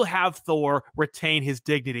you still have Thor retain his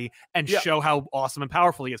dignity and show how awesome and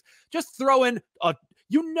powerful he is. Just throw in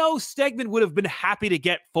Stegman would have been happy to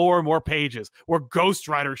get 4 more pages where Ghost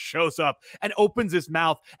Rider shows up and opens his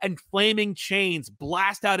mouth and flaming chains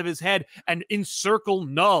blast out of his head and encircle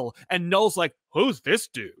Null. And Null's like, who's this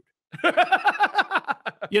dude?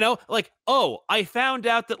 Like, oh, I found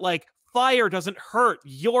out that like fire doesn't hurt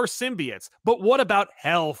your symbiotes, but what about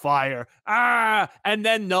hellfire? And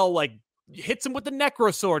then Null like hits him with the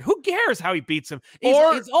Necro Sword. Who cares how he beats him?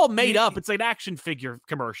 It's all made up. It's like an action figure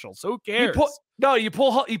commercial. So who cares? He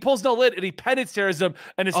pulls the lid and he penance tears him.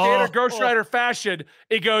 And in standard Ghost Rider fashion,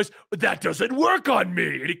 he goes, "That doesn't work on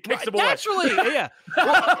me," and he kicks him away. Naturally, yeah.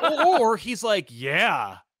 or he's like,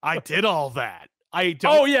 "Yeah, I did all that. I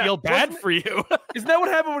don't feel bad for you." Isn't that what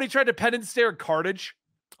happened when he tried to penance stare Carnage?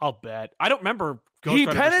 I'll bet. I don't remember. He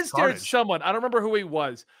penance stared someone. I don't remember who he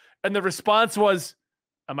was, and the response was,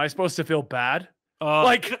 "Am I supposed to feel bad?"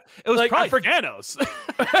 It was like, probably Thanos.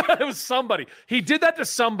 It was somebody. He did that to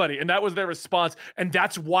somebody, and that was their response. And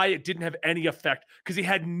that's why it didn't have any effect, because he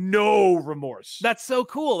had no remorse. That's so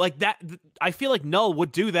cool. Like that. I feel like Null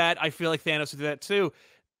would do that. I feel like Thanos would do that too.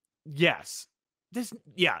 Yes.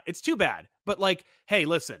 It's too bad. But like, hey,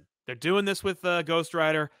 listen, they're doing this with Ghost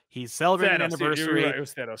Rider. He's celebrating an anniversary. Right, it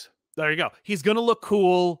was Thanos. There you go. He's going to look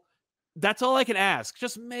cool. That's all I can ask.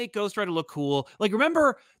 Just make Ghost Rider look cool. Like,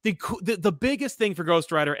 remember the biggest thing for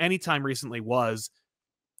Ghost Rider anytime recently was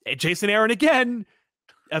Jason Aaron again.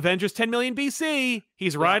 Avengers 10 million BC.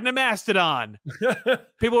 He's riding a mastodon.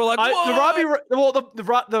 People were like,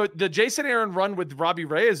 the Jason Aaron run with Robbie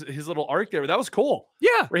Ray is his little arc there. That was cool.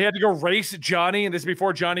 Yeah, where he had to go race Johnny, and this is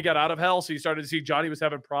before Johnny got out of hell, so you started to see Johnny was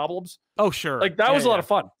having problems. Oh, sure. Like that was a lot of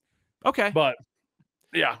fun. Okay, but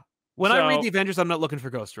yeah, when I read the Avengers, I'm not looking for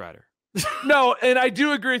Ghost Rider. No, and I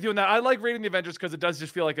do agree with you on that. I like reading the Avengers because it does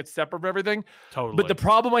just feel like it's separate from everything. Totally. But the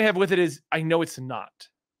problem I have with it is I know it's not.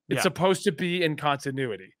 It's supposed to be in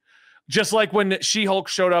continuity. Just like when She-Hulk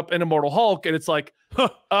showed up in Immortal Hulk, and it's like,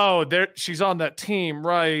 oh, she's on that team,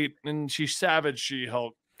 right? And she's Savage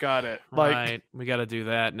She-Hulk. Got it. Like, right. We got to do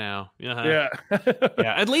that now. Yeah.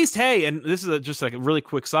 Yeah. At least, hey, and this is just like a really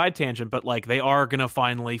quick side tangent, but like they are going to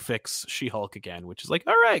finally fix She-Hulk again, which is like,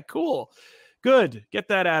 all right, cool. Good. Get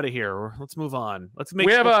that out of here. Let's move on.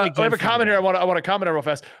 We have a comment here. I want to comment on real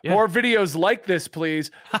fast. Yeah. More videos like this,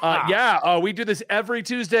 please. We do this every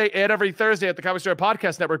Tuesday and every Thursday at the Comic Story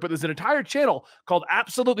Podcast Network, but there's an entire channel called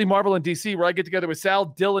Absolutely Marvel and DC where I get together with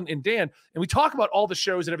Sal, Dylan, and Dan, and we talk about all the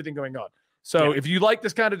shows and everything going on. So if you like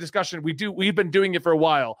this kind of discussion, we've been doing it for a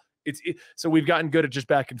while. So we've gotten good at just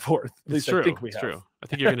back and forth. At least I think we have. True. I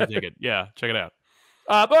think you're going to dig it. Yeah, check it out.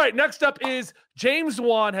 All right, next up is James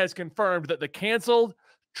Wan has confirmed that the canceled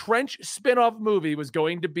Trench spinoff movie was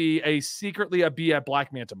going to be secretly a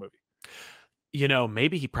Black Manta movie. You know,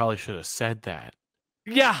 maybe he probably should have said that.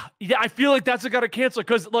 Yeah, I feel like that's what got to cancel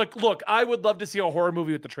because look, I would love to see a horror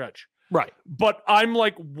movie with the Trench. Right. But I'm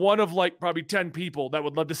like one of probably 10 people that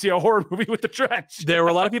would love to see a horror movie with the Trench. There were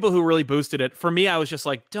a lot of people who really boosted it. For me, I was just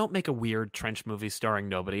like, don't make a weird Trench movie starring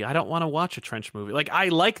nobody. I don't want to watch a Trench movie. Like, I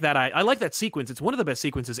like that. I like that sequence. It's one of the best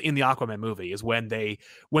sequences in the Aquaman movie is when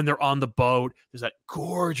they're on the boat. There's that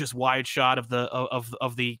gorgeous wide shot of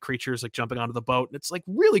the creatures like jumping onto the boat. And it's like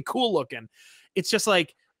really cool looking. It's just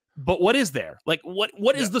like, but what is there? Like,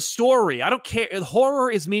 what is the story? I don't care.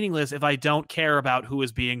 Horror is meaningless if I don't care about who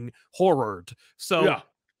is being horrored. So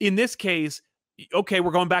in this case, okay,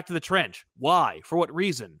 we're going back to the Trench. Why? For what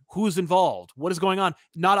reason? Who's involved? What is going on?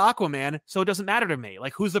 Not Aquaman, so it doesn't matter to me.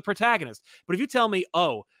 Like, who's the protagonist? But if you tell me,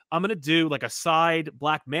 oh, I'm going to do like a side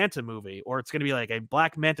Black Manta movie, or it's going to be like a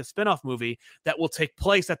Black Manta spinoff movie that will take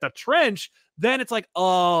place at the Trench, then it's like,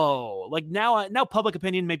 oh, like now public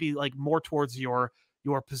opinion may be like more towards your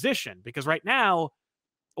position, because right now,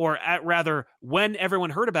 or rather when everyone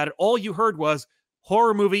heard about it, all you heard was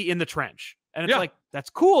horror movie in the Trench. And it's like, that's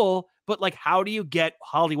cool, but like, how do you get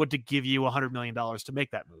Hollywood to give you $100 million to make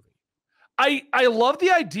that movie? I love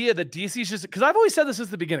the idea that DC's just, because I've always said this since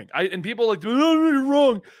the beginning. And people are like, oh, you're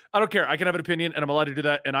wrong. I don't care. I can have an opinion and I'm allowed to do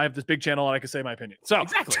that. And I have this big channel and I can say my opinion. So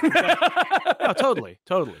exactly. No, totally.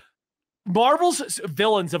 Marvel's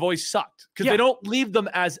villains have always sucked because they don't leave them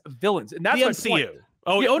as villains. And that's the my MCU. point.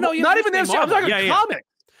 No, not even the MCU. I'm talking comics.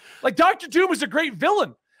 Like Dr. Doom was a great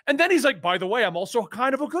villain. And then he's like, by the way, I'm also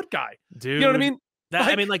kind of a good guy. Dude. You know what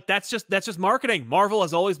I mean? That's just marketing. Marvel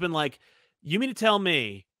has always been like, you mean to tell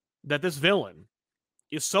me that this villain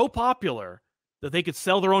is so popular that they could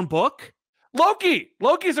sell their own book?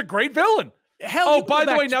 Loki's a great villain. Hell, by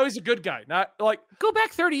the way, now he's a good guy. Not like, go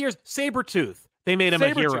back 30 years. Sabretooth. They made him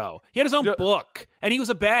a hero. He had his own book, and he was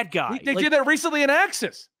a bad guy. They did that recently in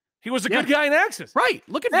Axis. He was a good guy in Axis. Right.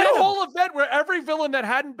 Look at that whole event where every villain that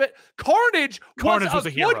hadn't been Carnage was a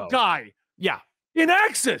hero. Good guy. Yeah. In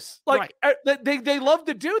Axis. Like they love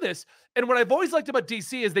to do this. And what I've always liked about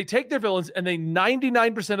DC is they take their villains and they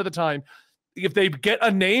 99% of the time, if they get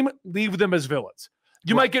a name, leave them as villains.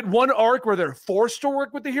 You might get one arc where they're forced to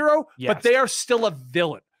work with the hero, but they are still a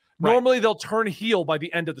villain. Right. Normally they'll turn heel by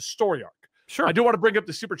the end of the story arc. Sure. I do want to bring up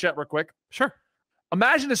the super chat real quick. Sure.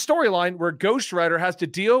 Imagine a storyline where Ghost Rider has to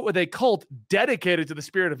deal with a cult dedicated to the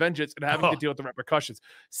spirit of vengeance and having to deal with the repercussions.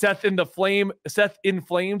 Seth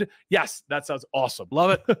Inflamed. Yes, that sounds awesome.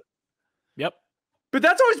 Love it. Yep. But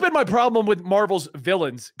that's always been my problem with Marvel's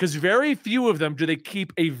villains, because very few of them do they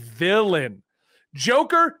keep a villain.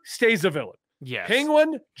 Joker stays a villain. Yes.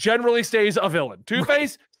 Penguin generally stays a villain.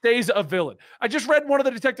 Two-Face stays a villain. I just read one of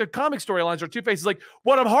the Detective Comic storylines where Two-Face is like,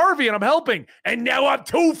 "What? I'm Harvey and I'm helping, and now I'm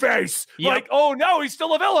Two-Face." Yep. Like, oh no, he's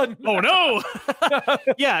still a villain. Oh no.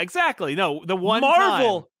 Yeah, exactly. No, the one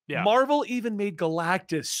Marvel even made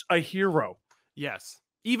Galactus a hero. Yes.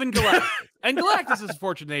 Even Galactus. And Galactus is a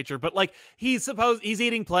fortune of nature, but like he's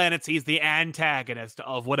eating planets, he's the antagonist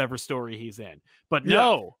of whatever story he's in. But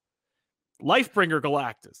no. Lifebringer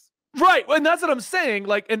Galactus. Right. And that's what I'm saying.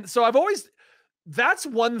 Like, and so that's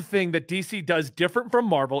one thing that DC does different from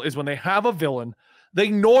Marvel is when they have a villain, they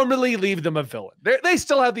normally leave them a villain. They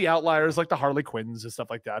still have the outliers like the Harley Quinns and stuff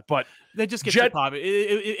like that, but they just get too popular.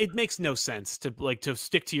 It makes no sense to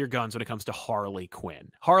stick to your guns when it comes to Harley Quinn.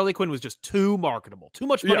 Harley Quinn was just too marketable, too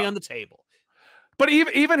much money on the table. But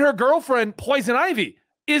even her girlfriend, Poison Ivy,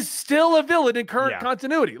 is still a villain in current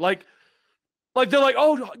continuity. Like they're like,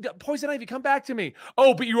 oh, Poison Ivy, come back to me.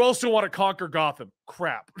 Oh, but you also want to conquer Gotham.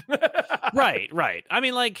 Crap. Right. I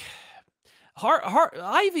mean, like,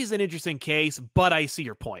 Ivy's an interesting case, but I see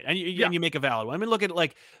your point, and you make a valid one. I mean, look at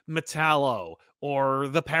like Metallo or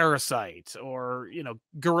the Parasite, or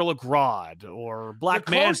Gorilla Grodd or Black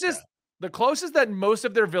Manta. The closest that most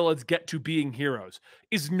of their villains get to being heroes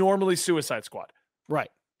is normally Suicide Squad.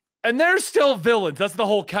 Right. And they're still villains. That's the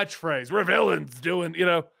whole catchphrase. We're villains doing,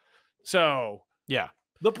 So, yeah.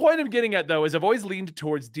 The point I'm getting at, though, is I've always leaned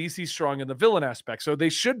towards DC strong in the villain aspect. So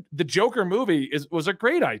the Joker movie was a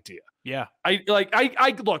great idea. Yeah.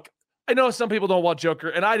 Look, I know some people don't want Joker,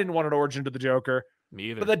 and I didn't want an origin to the Joker.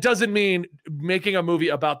 Me either. But that doesn't mean making a movie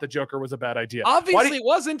about the Joker was a bad idea. Obviously, it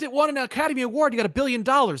wasn't. It won an Academy Award. You got $1 billion.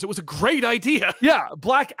 It was a great idea. Yeah,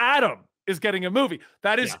 Black Adam is getting a movie.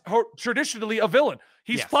 That is traditionally a villain.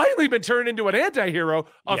 He's finally been turned into an anti-hero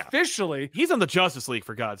officially. He's on the Justice League,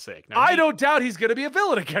 for God's sake. Now, I don't doubt he's going to be a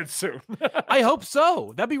villain again soon. I hope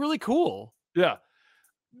so. That'd be really cool. Yeah.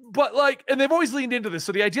 But and they've always leaned into this.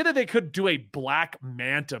 So the idea that they could do a Black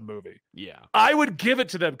Manta movie, I would give it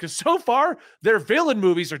to them, because so far their villain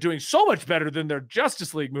movies are doing so much better than their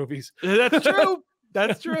Justice League movies. That's true.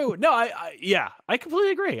 That's true. No, I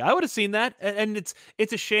completely agree. I would have seen that, and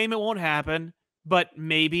it's a shame it won't happen, but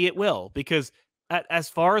maybe it will, because as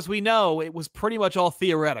far as we know, it was pretty much all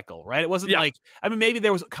theoretical, right? It wasn't maybe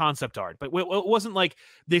there was concept art, but it wasn't like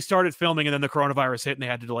they started filming and then the coronavirus hit and they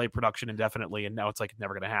had to delay production indefinitely, and now it's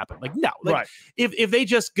never going to happen. No, if they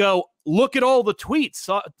just go look at all the tweets,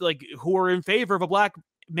 who are in favor of a Black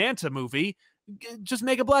Manta movie, just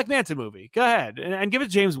make a Black Manta movie. Go ahead and give it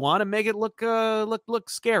to James Wan and make it look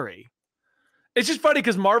scary. It's just funny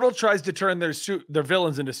because Marvel tries to turn their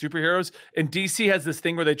villains into superheroes, and DC has this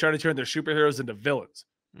thing where they try to turn their superheroes into villains.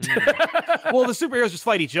 Well, the superheroes just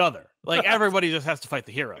fight each other. Everybody just has to fight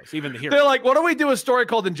the heroes, even the heroes. They're like, what if we do a story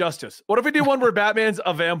called Injustice? What if we do one where Batman's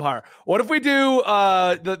a vampire? What if we do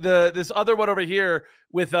this other one over here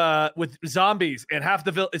with zombies, and half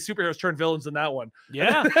the superheroes turn villains in that one?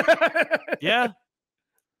 Yeah. Yeah.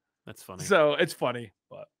 That's funny. So it's funny,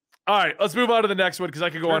 but. All right, let's move on to the next one, because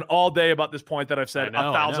I could go on all day about this point that I've said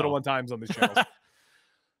 1,001 times on these channels.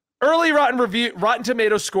 Early Rotten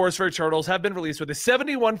Tomatoes scores for Eternals have been released with a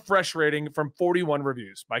 71 fresh rating from 41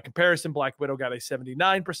 reviews. By comparison, Black Widow got a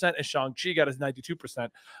 79% and Shang-Chi got a 92%.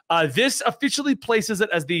 This officially places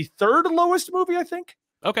it as the third lowest movie, I think.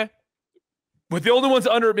 Okay. With the only ones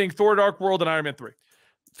under it being Thor: Dark World and Iron Man 3.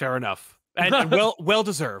 Fair enough. And well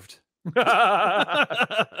deserved.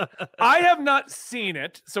 I have not seen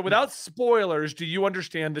it, so without spoilers, do you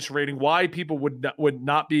understand this rating? Why people would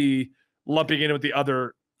not be lumping in with the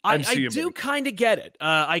other MCU I do kind of get it.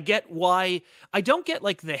 I get why. I don't get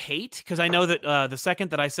the hate, because I know that the second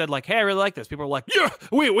that I said hey, I really like this, people were like, yeah,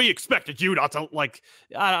 we expected you not to like.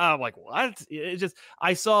 I'm like, what? It just,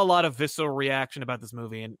 I saw a lot of visceral reaction about this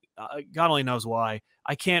movie, and God only knows why.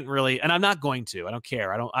 I can't really, and I'm not going to. I don't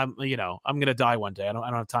care. I'm gonna die one day. I don't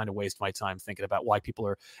have time to waste my time thinking about why people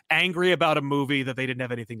are angry about a movie that they didn't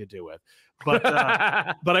have anything to do with. But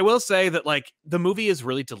but I will say that the movie is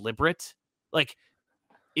really deliberate.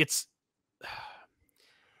 It's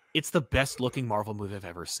the best looking Marvel movie I've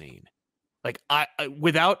ever seen. I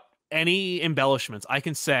without any embellishments, I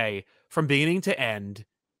can say from beginning to end,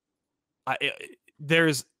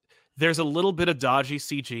 there's a little bit of dodgy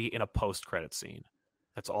CG in a post-credit scene.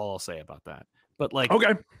 That's all I'll say about that. But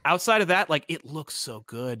okay, outside of that, it looks so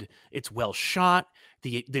good. It's well shot.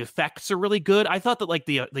 The effects are really good. I thought that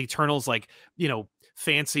the Eternals,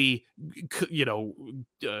 fancy,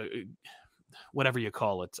 whatever you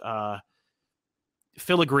call it,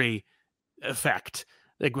 filigree effect,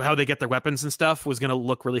 how they get their weapons and stuff, was going to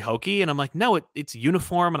look really hokey. And I'm like, no, it's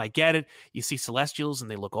uniform, and I get it. You see Celestials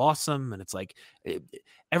and they look awesome, and it's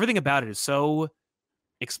everything about it is so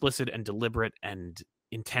explicit and deliberate and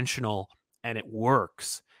intentional, and it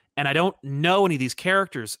works. And I don't know any of these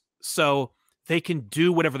characters, so they can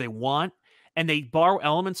do whatever they want, and they borrow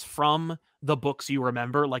elements from the books you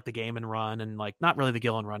remember, like the Gaiman run, and not really the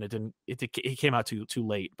Gillen run. It came out too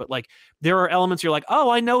late, but there are elements you're like, oh,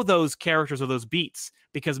 I know those characters or those beats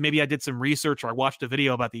because maybe I did some research or I watched a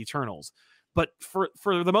video about the Eternals. But for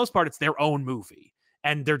the most part, it's their own movie,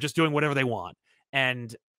 and they're just doing whatever they want,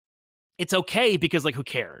 and it's okay, because who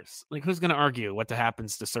cares? Who's going to argue what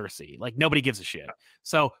happens to Cersei? Nobody gives a shit.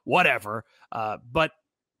 So whatever. But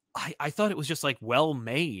I thought it was just well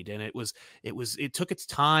made, and it took its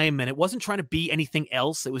time, and it wasn't trying to be anything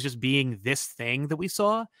else. It was just being this thing that we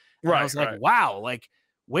saw. And I was wow,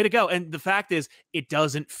 way to go. And the fact is, it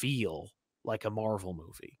doesn't feel like a Marvel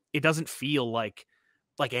movie. It doesn't feel like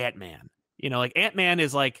Ant-Man. Ant-Man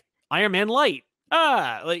is Iron Man light.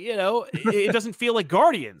 It doesn't feel like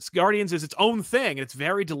Guardians. Guardians is its own thing, and it's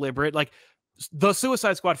very deliberate. The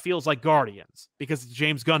Suicide Squad feels like Guardians because it's a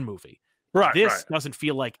James Gunn movie. Right. This doesn't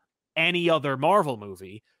feel like any other Marvel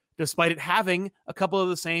movie, despite it having a couple of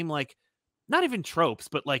the same, not even tropes,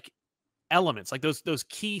 but elements, those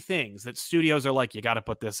key things that studios are you got to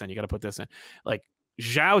put this in, you got to put this in.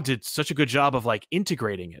 Zhao did such a good job of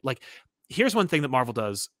integrating it. Here's one thing that Marvel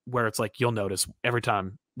does where it's you'll notice every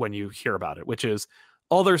time when you hear about it, which is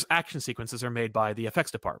all their action sequences are made by the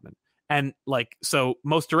effects department. And so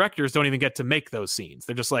most directors don't even get to make those scenes.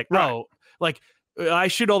 They're just I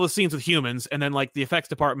shoot all the scenes with humans, and then like the effects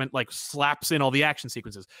department like slaps in all the action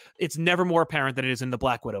sequences. It's never more apparent than it is in the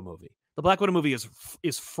Black Widow movie. The Black Widow movie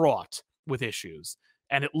is fraught with issues,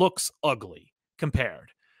 and it looks ugly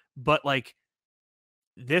compared. But like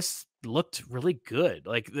this looked really good.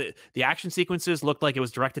 Like the action sequences looked like it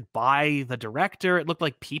was directed by the director. It looked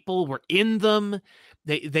like people were in them.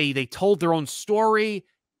 They told their own story.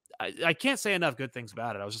 I can't say enough good things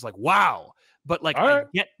about it. I was just like, wow. But like I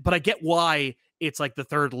get why it's like the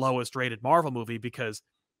third lowest rated Marvel movie, because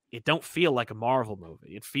it don't feel like a Marvel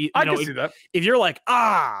movie. I can see that. If you're like,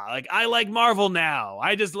 like I like Marvel now,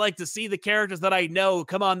 I just like to see the characters that I know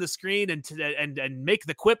come on the screen and make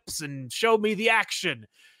the quips and show me the action.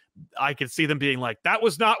 I could see them being like, that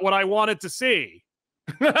was not what I wanted to see.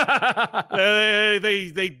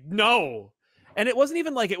 They know. And it wasn't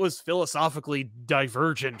even like it was philosophically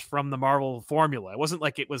divergent from the Marvel formula. It wasn't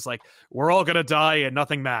like it was like, we're all gonna die and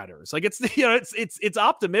nothing matters. Like it's it's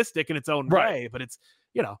optimistic in its own way, but it's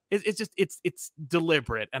it's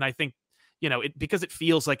deliberate. And I think because it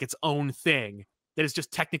feels like its own thing that is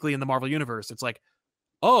just technically in the Marvel universe. It's like,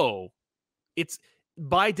 it's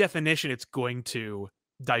by definition it's going to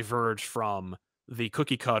diverge from the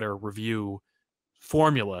cookie cutter review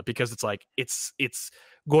formula, because it's like it's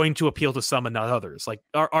going to appeal to some and not others. Like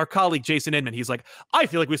our colleague Jason Inman, he's like, I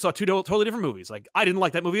feel like we saw two totally different movies. Like I didn't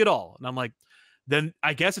like that movie at all. And I'm like, then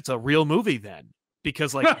I guess it's a real movie then,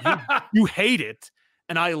 because like you hate it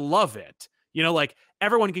and I love it. Like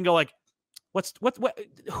everyone can go like, what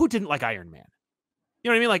who didn't like Iron Man? You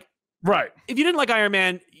know what I mean? Like, right. If you didn't like Iron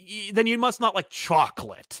Man, then you must not like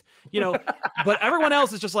chocolate, but everyone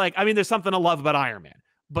else is just like, I mean, there's something to love about Iron Man,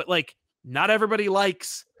 but like not everybody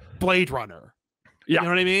likes Blade Runner. Yeah. You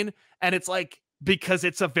know what I mean? And it's like, because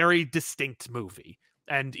it's a very distinct movie,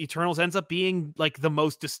 and Eternals ends up being like the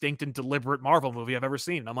most distinct and deliberate Marvel movie I've ever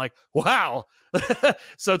seen. And I'm like, wow.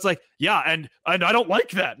 So it's like, yeah. And I don't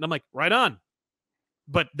like that. And I'm like, right on.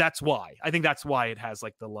 But that's why. I think that's why it has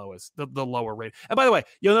like the lowest, the lower rate. And by the way,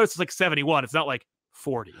 you'll notice it's like 71. It's not like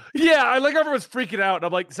 40. Yeah, I like everyone's freaking out. And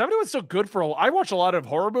I'm like, 71's so good for I watch a lot of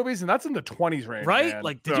horror movies, and that's in the 20s range. Right? Man.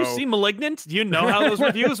 Like, did you see Malignant? Do you know how those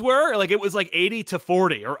reviews were? Like, it was like 80 to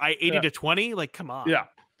 40 or 80 to 20. Like, come on. Yeah.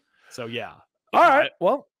 So yeah. All right.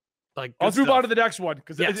 Well, like, let's move on to the next one,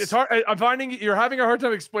 because it's hard. I'm finding you're having a hard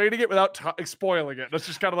time explaining it without spoiling it. That's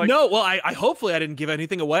just kind of like, no. Well, I hopefully I didn't give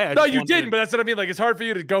anything away. No, you didn't. But that's what I mean. Like, it's hard for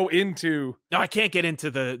you to go into. No, I can't get into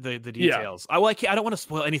the details. Yeah. I don't want to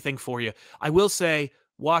spoil anything for you. I will say,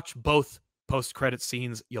 watch both post-credit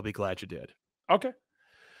scenes. You'll be glad you did. Okay.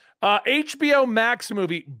 HBO Max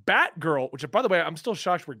movie Batgirl, which, by the way, I'm still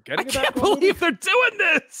shocked we're getting. I can't believe they're doing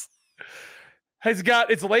this. Has got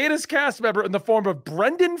its latest cast member in the form of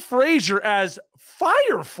Brendan Fraser as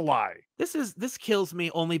Firefly. This kills me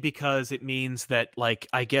only because it means that, like,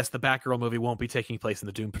 I guess the Batgirl movie won't be taking place in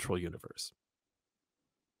the Doom Patrol universe.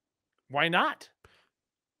 Why not?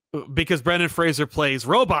 Because Brendan Fraser plays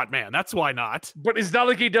Robot Man. That's why not. But it's not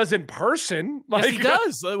like he does in person. Like, yes, he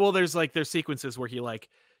does. Well, there's sequences where he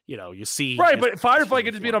you see. Right, but Firefly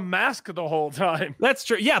can just be in a mask the whole time. That's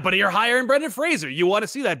true. Yeah, but you're hiring Brendan Fraser. You want to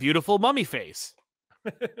see that beautiful mummy face.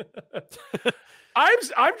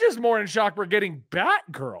 I'm just more in shock we're getting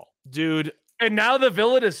Batgirl. Dude. And now the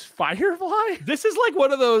villain is Firefly? This is like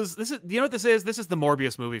one of those. You know what this is? This is the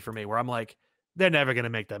Morbius movie for me, where I'm like, they're never going to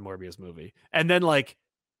make that Morbius movie. And then, like,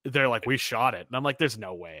 they're like, we shot it. And I'm like, there's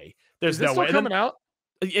no way. There's no way. Coming out?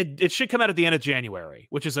 It should come out at the end of January,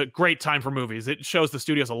 which is a great time for movies. It shows the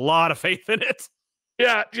studios a lot of faith in it.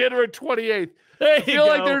 Yeah, January 28th. I feel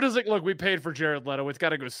like they're just like, look, we paid for Jared Leto. It's got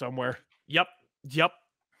to go somewhere. Yep.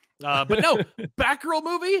 But no, Batgirl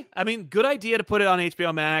movie. I mean, good idea to put it on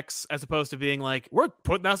HBO Max as opposed to being like, we're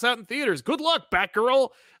putting this out in theaters. Good luck, Batgirl.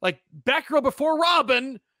 Like Batgirl before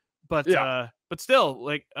Robin. But but still,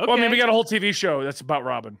 like, okay. Well, I mean, we got a whole TV show that's about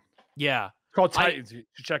Robin. Yeah, it's called Titans. You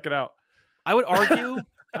should check it out. I would argue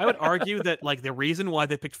that, like, the reason why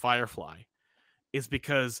they picked Firefly is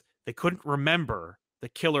because they couldn't remember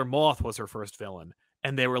that Killer Moth was her first villain,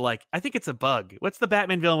 and they were like, I think it's a bug. What's the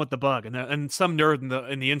Batman villain with the bug? And some nerd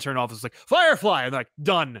in the intern office was like, Firefly, and they're like,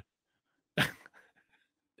 done.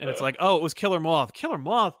 And it's like, oh, it was Killer Moth. Killer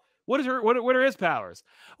Moth. What are his powers?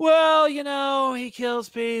 Well, he kills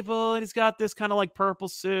people, and he's got this kind of like purple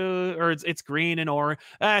suit, or it's green and orange.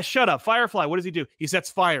 Shut up, Firefly. What does he do? He sets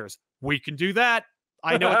fires. We can do that.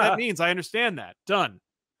 I know what that means. I understand that. Done.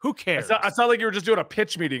 Who cares? I sound like you were just doing a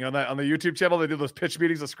pitch meeting on the YouTube channel. They do those pitch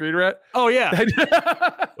meetings of Screen Rant. Oh yeah.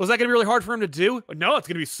 Was that going to be really hard for him to do? No, it's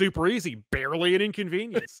going to be super easy. Barely an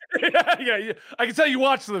inconvenience. yeah. I can tell you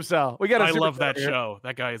watched them, Sal. I love that show.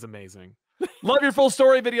 That guy is amazing. Love your full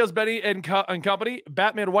story videos, Benny and company.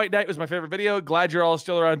 Batman White Knight was my favorite video. Glad you're all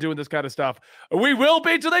still around doing this kind of stuff. We will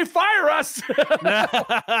be till they fire us.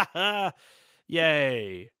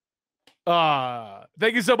 Yay.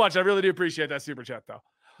 Thank you so much. I really do appreciate that super chat, though.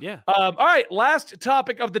 Yeah. All right. Last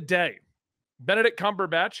topic of the day. Benedict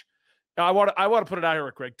Cumberbatch. I want to put it out here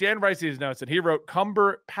real quick. Dan Rice has notes, and he wrote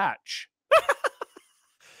Cumberpatch.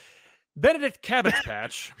 Benedict Cabbage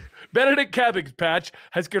Patch. Benedict Cabbage Patch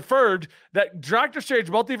has confirmed that Doctor Strange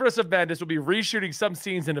Multiverse of Madness will be reshooting some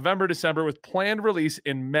scenes in November, December with planned release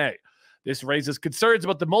in May. This raises concerns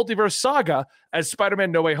about the multiverse saga as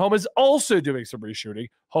Spider-Man No Way Home is also doing some reshooting.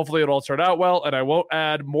 Hopefully it'll all turn out well, and I won't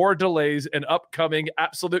add more delays in upcoming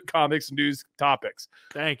Absolute Comics news topics.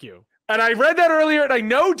 Thank you. And I read that earlier, and I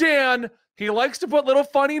know Dan, he likes to put little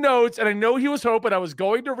funny notes, and I know he was hoping I was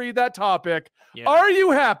going to read that topic. Yeah. Are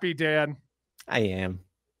you happy, Dan? I am.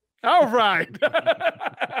 All right.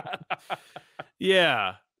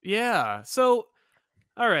 Yeah. So,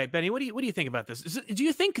 all right, Benny, what do you think about this? Do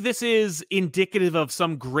you think this is indicative of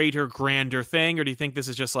some greater, grander thing, or do you think this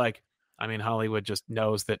is just like, I mean, Hollywood just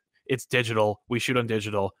knows that it's digital. We shoot on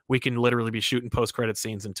digital. We can literally be shooting post-credit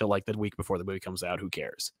scenes until like the week before the movie comes out. Who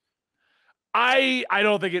cares? I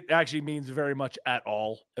don't think it actually means very much at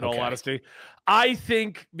all, in all honesty. I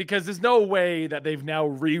think because there's no way that they've now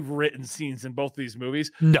rewritten scenes in both of these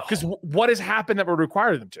movies. No. Because what has happened that would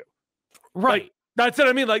require them to? Right. Like, that's what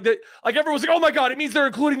I mean. Like everyone's like, oh my God, it means they're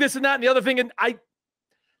including this and that and the other thing. And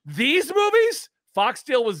these movies, Fox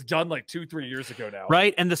deal was done like 2-3 years ago now.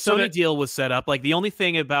 Right. And the Sony deal was set up. Like the only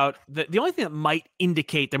thing that might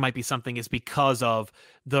indicate there might be something is because of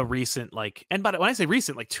the recent, like, and when I say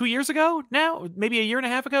recent, like 2 years ago now, maybe a year and a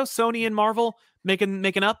half ago, Sony and Marvel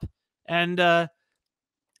making up. And but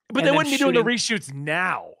they wouldn't be doing the reshoots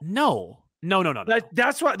now. No.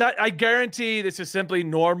 That's what I guarantee this is simply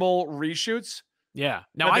normal reshoots. Yeah.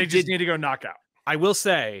 Now I just need to go knock out. I will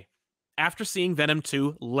say, after seeing Venom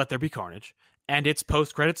 2, Let There Be Carnage, and its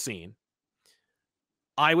post-credit scene,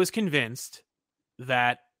 I was convinced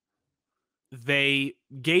that they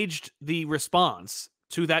gauged the response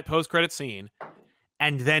to that post-credit scene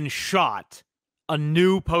and then shot a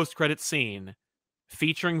new post-credit scene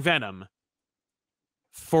featuring Venom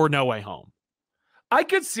for No Way Home. I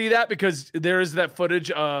could see that because there is that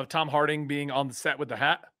footage of Tom Hardy being on the set with the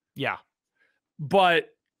hat. Yeah. But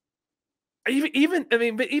even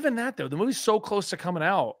that though, the movie's so close to coming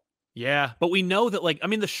out. Yeah, but we know that, like, I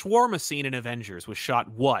mean, the shawarma scene in Avengers was shot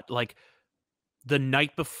like the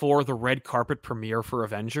night before the red carpet premiere for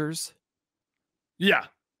Avengers. Yeah.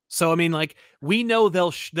 So I mean, like, we know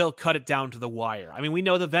they'll cut it down to the wire. I mean, we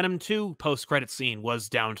know the Venom 2 post-credit scene was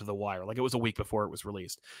down to the wire. Like, it was a week before it was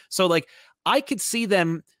released. So like, I could see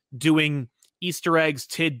them doing Easter eggs,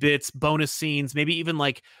 tidbits, bonus scenes, maybe even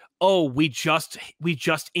like, oh, we just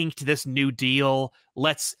inked this new deal.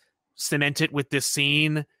 Let's cement it with this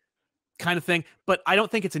scene kind of thing. But I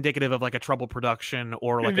don't think it's indicative of like a troubled production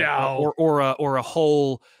or like or a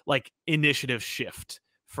whole like initiative shift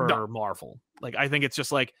for Marvel. Like, I think it's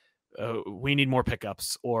just like, we need more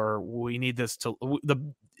pickups, or we need this to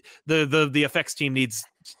the effects team needs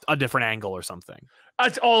a different angle or something.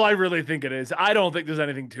 That's all I really think it is. I don't think there's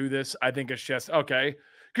anything to this. I think it's just okay.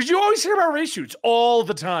 Because you always hear about reshoots all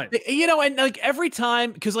the time. You know, and like every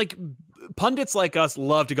time, because like pundits like us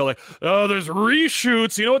love to go like, oh, there's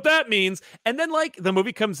reshoots. You know what that means? And then like the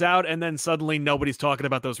movie comes out and then suddenly nobody's talking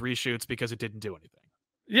about those reshoots because it didn't do anything.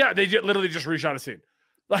 Yeah, they literally just reshot a scene.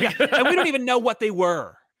 Like, yeah, and we don't even know what they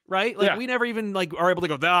were, right? Like, we never even like are able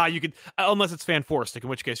to go, you could, unless it's Fan4stic, in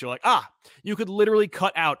which case you're like, you could literally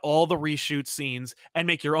cut out all the reshoot scenes and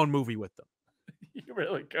make your own movie with them. You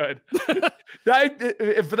really could.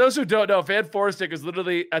 For those who don't know, Fan4stic is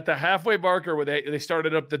literally at the halfway marker where they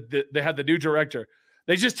started up they had the new director.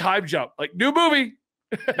 They just time jump, like, new movie.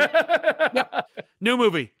 Yep. New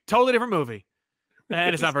movie, totally different movie,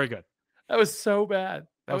 and it's not very good. That was so bad.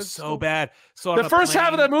 That was so bad. So the first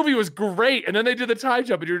half of that movie was great, and then they did the time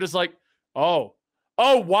jump, and you're just like, oh,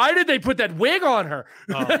 why did they put that wig on her?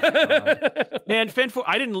 Man,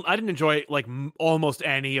 I didn't enjoy like almost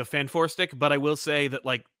any of Fan4stic, but I will say that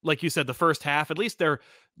like you said, the first half, at least they're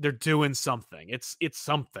doing something. It's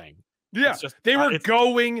something. Yeah, they were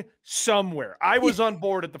going somewhere. I was on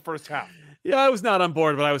board at the first half. Yeah, I was not on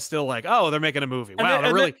board, but I was still like, oh, they're making a movie. Wow,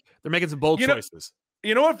 they're making some bold choices.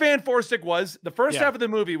 You know what Fan4stic was? The first half of the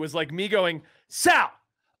movie was like me going, Sal,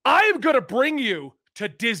 I am going to bring you to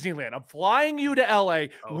Disneyland. I'm flying you to LA. Okay.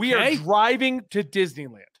 We are driving to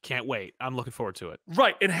Disneyland. Can't wait. I'm looking forward to it.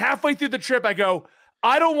 Right. And halfway through the trip, I go,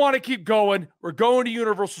 I don't want to keep going. We're going to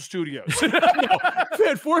Universal Studios. No,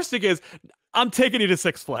 Fan4stic is, I'm taking you to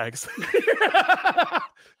Six Flags.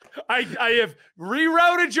 I have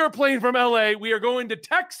rerouted your plane from LA. We are going to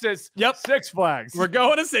Texas. Yep. Six Flags. We're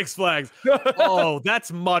going to Six Flags. Oh,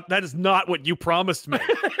 that is not what you promised me.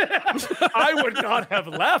 I would not have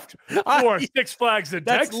left for Six Flags in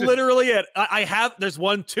Texas. That's literally it. There's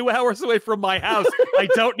one 2 hours away from my house. I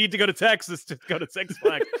don't need to go to Texas to go to Six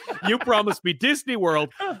Flags. You promised me Disney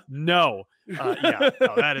World. No.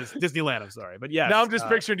 That is Disneyland. I'm sorry. But yeah. Now I'm just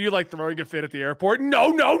picturing you like throwing a fit at the airport.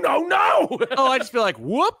 No. Oh, I just feel like,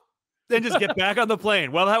 whoop. Then just get back on the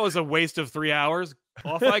plane. Well, that was a waste of 3 hours.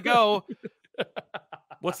 Off I go.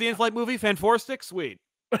 What's the in-flight movie? Fanforstic? Sweet.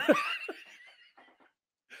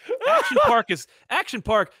 Action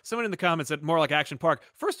Park. Someone in the comments said more like Action Park.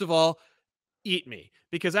 First of all, eat me,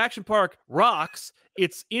 because Action Park rocks.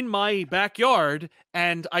 It's in my backyard,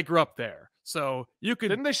 and I grew up there. So you could.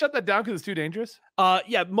 Didn't they shut that down because it's too dangerous?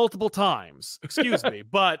 Yeah, multiple times. Excuse me,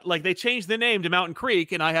 but like they changed the name to Mountain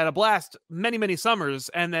Creek, and I had a blast many summers,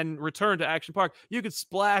 and then returned to Action Park. You could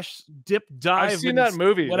splash, dip, dive. I've seen that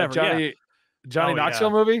movie, whatever. Johnny Knoxville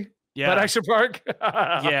movie. Yeah, at Action Park.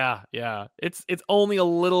 yeah. It's only a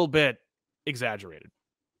little bit exaggerated.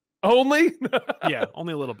 Only? Yeah,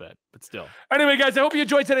 only a little bit, but still. Anyway, guys, I hope you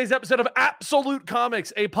enjoyed today's episode of Absolute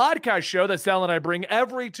Comics, a podcast show that Sal and I bring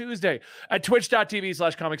every Tuesday at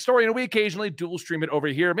twitch.tv/comic story, and we occasionally dual stream it over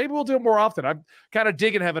here. Maybe we'll do it more often. I'm kind of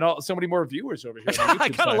digging having so many more viewers over here. I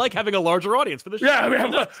kind of like having a larger audience for this show. Yeah, we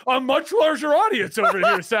have a much larger audience over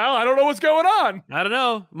here, Sal. I don't know what's going on. I don't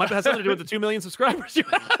know. Might have something to do with the 2 million subscribers you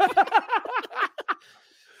have.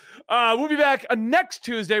 We'll be back next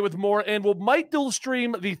Tuesday with more, and we might dual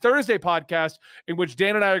stream the Thursday podcast in which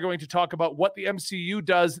Dan and I are going to talk about what the MCU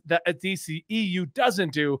does that a DCEU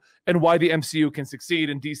doesn't do, and why the MCU can succeed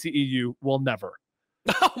and DCEU will never.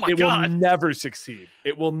 Oh my God. It will never succeed.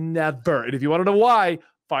 It will never. And if you want to know why,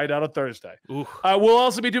 find out on Thursday. We'll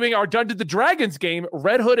also be doing our Dungeons & Dragons game,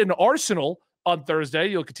 Red Hood and Arsenal, on Thursday.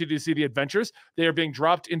 You'll continue to see the adventures. They are being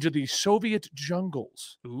dropped into the Soviet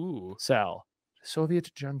jungles. Ooh. Sal. Soviet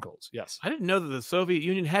jungles. Yes. I didn't know that the Soviet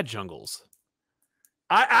Union had jungles.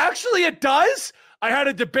 It does. I had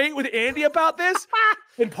a debate with Andy about this.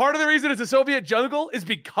 And part of the reason it's a Soviet jungle is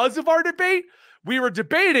because of our debate. We were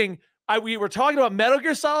debating. We were talking about Metal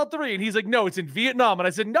Gear Solid 3. And he's like, no, it's in Vietnam. And I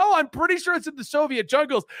said, no, I'm pretty sure it's in the Soviet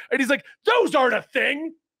jungles. And he's like, those aren't a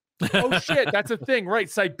thing. Oh, shit. That's a thing. Right.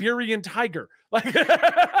 Siberian tiger. Like,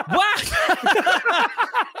 what?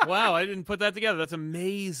 Wow, I didn't put that together. That's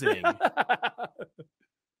amazing.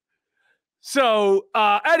 So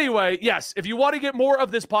anyway, yes, if you want to get more of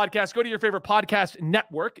this podcast, go to your favorite podcast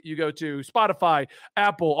network. You go to Spotify,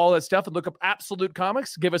 Apple, all that stuff, and look up Absolute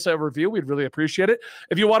Comics. Give us a review. We'd really appreciate it.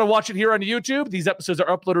 If you want to watch it here on YouTube, these episodes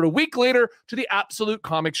are uploaded a week later to the Absolute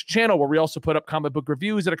Comics channel, where we also put up comic book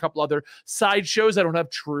reviews and a couple other side shows that don't have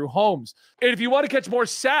true homes. And if you want to catch more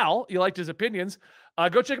Sal, you liked his opinions,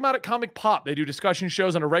 go check him out at Comic Pop. They do discussion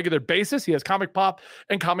shows on a regular basis. He has Comic Pop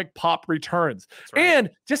and Comic Pop Returns. Right. And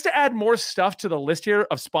just to add more stuff to the list here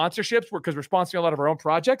of sponsorships, because we're sponsoring a lot of our own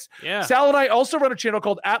projects, Sal and I also run a channel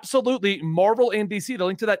called Absolutely Marvel and DC. The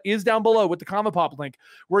link to that is down below with the Comic Pop link,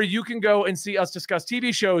 where you can go and see us discuss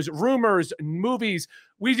TV shows, rumors, movies.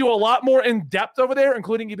 We do a lot more in depth over there,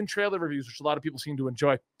 including even trailer reviews, which a lot of people seem to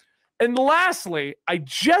enjoy. And lastly, I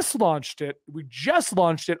just launched it. We just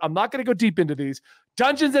launched it. I'm not going to go deep into these.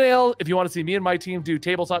 Dungeons & Ale, if you want to see me and my team do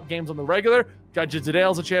tabletop games on the regular, Dungeons &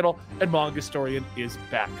 Ale is a channel, and Mangastorian is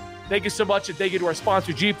back. Thank you so much, and thank you to our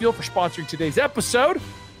sponsor, G Fuel, for sponsoring today's episode.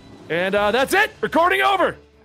 And that's it. Recording over.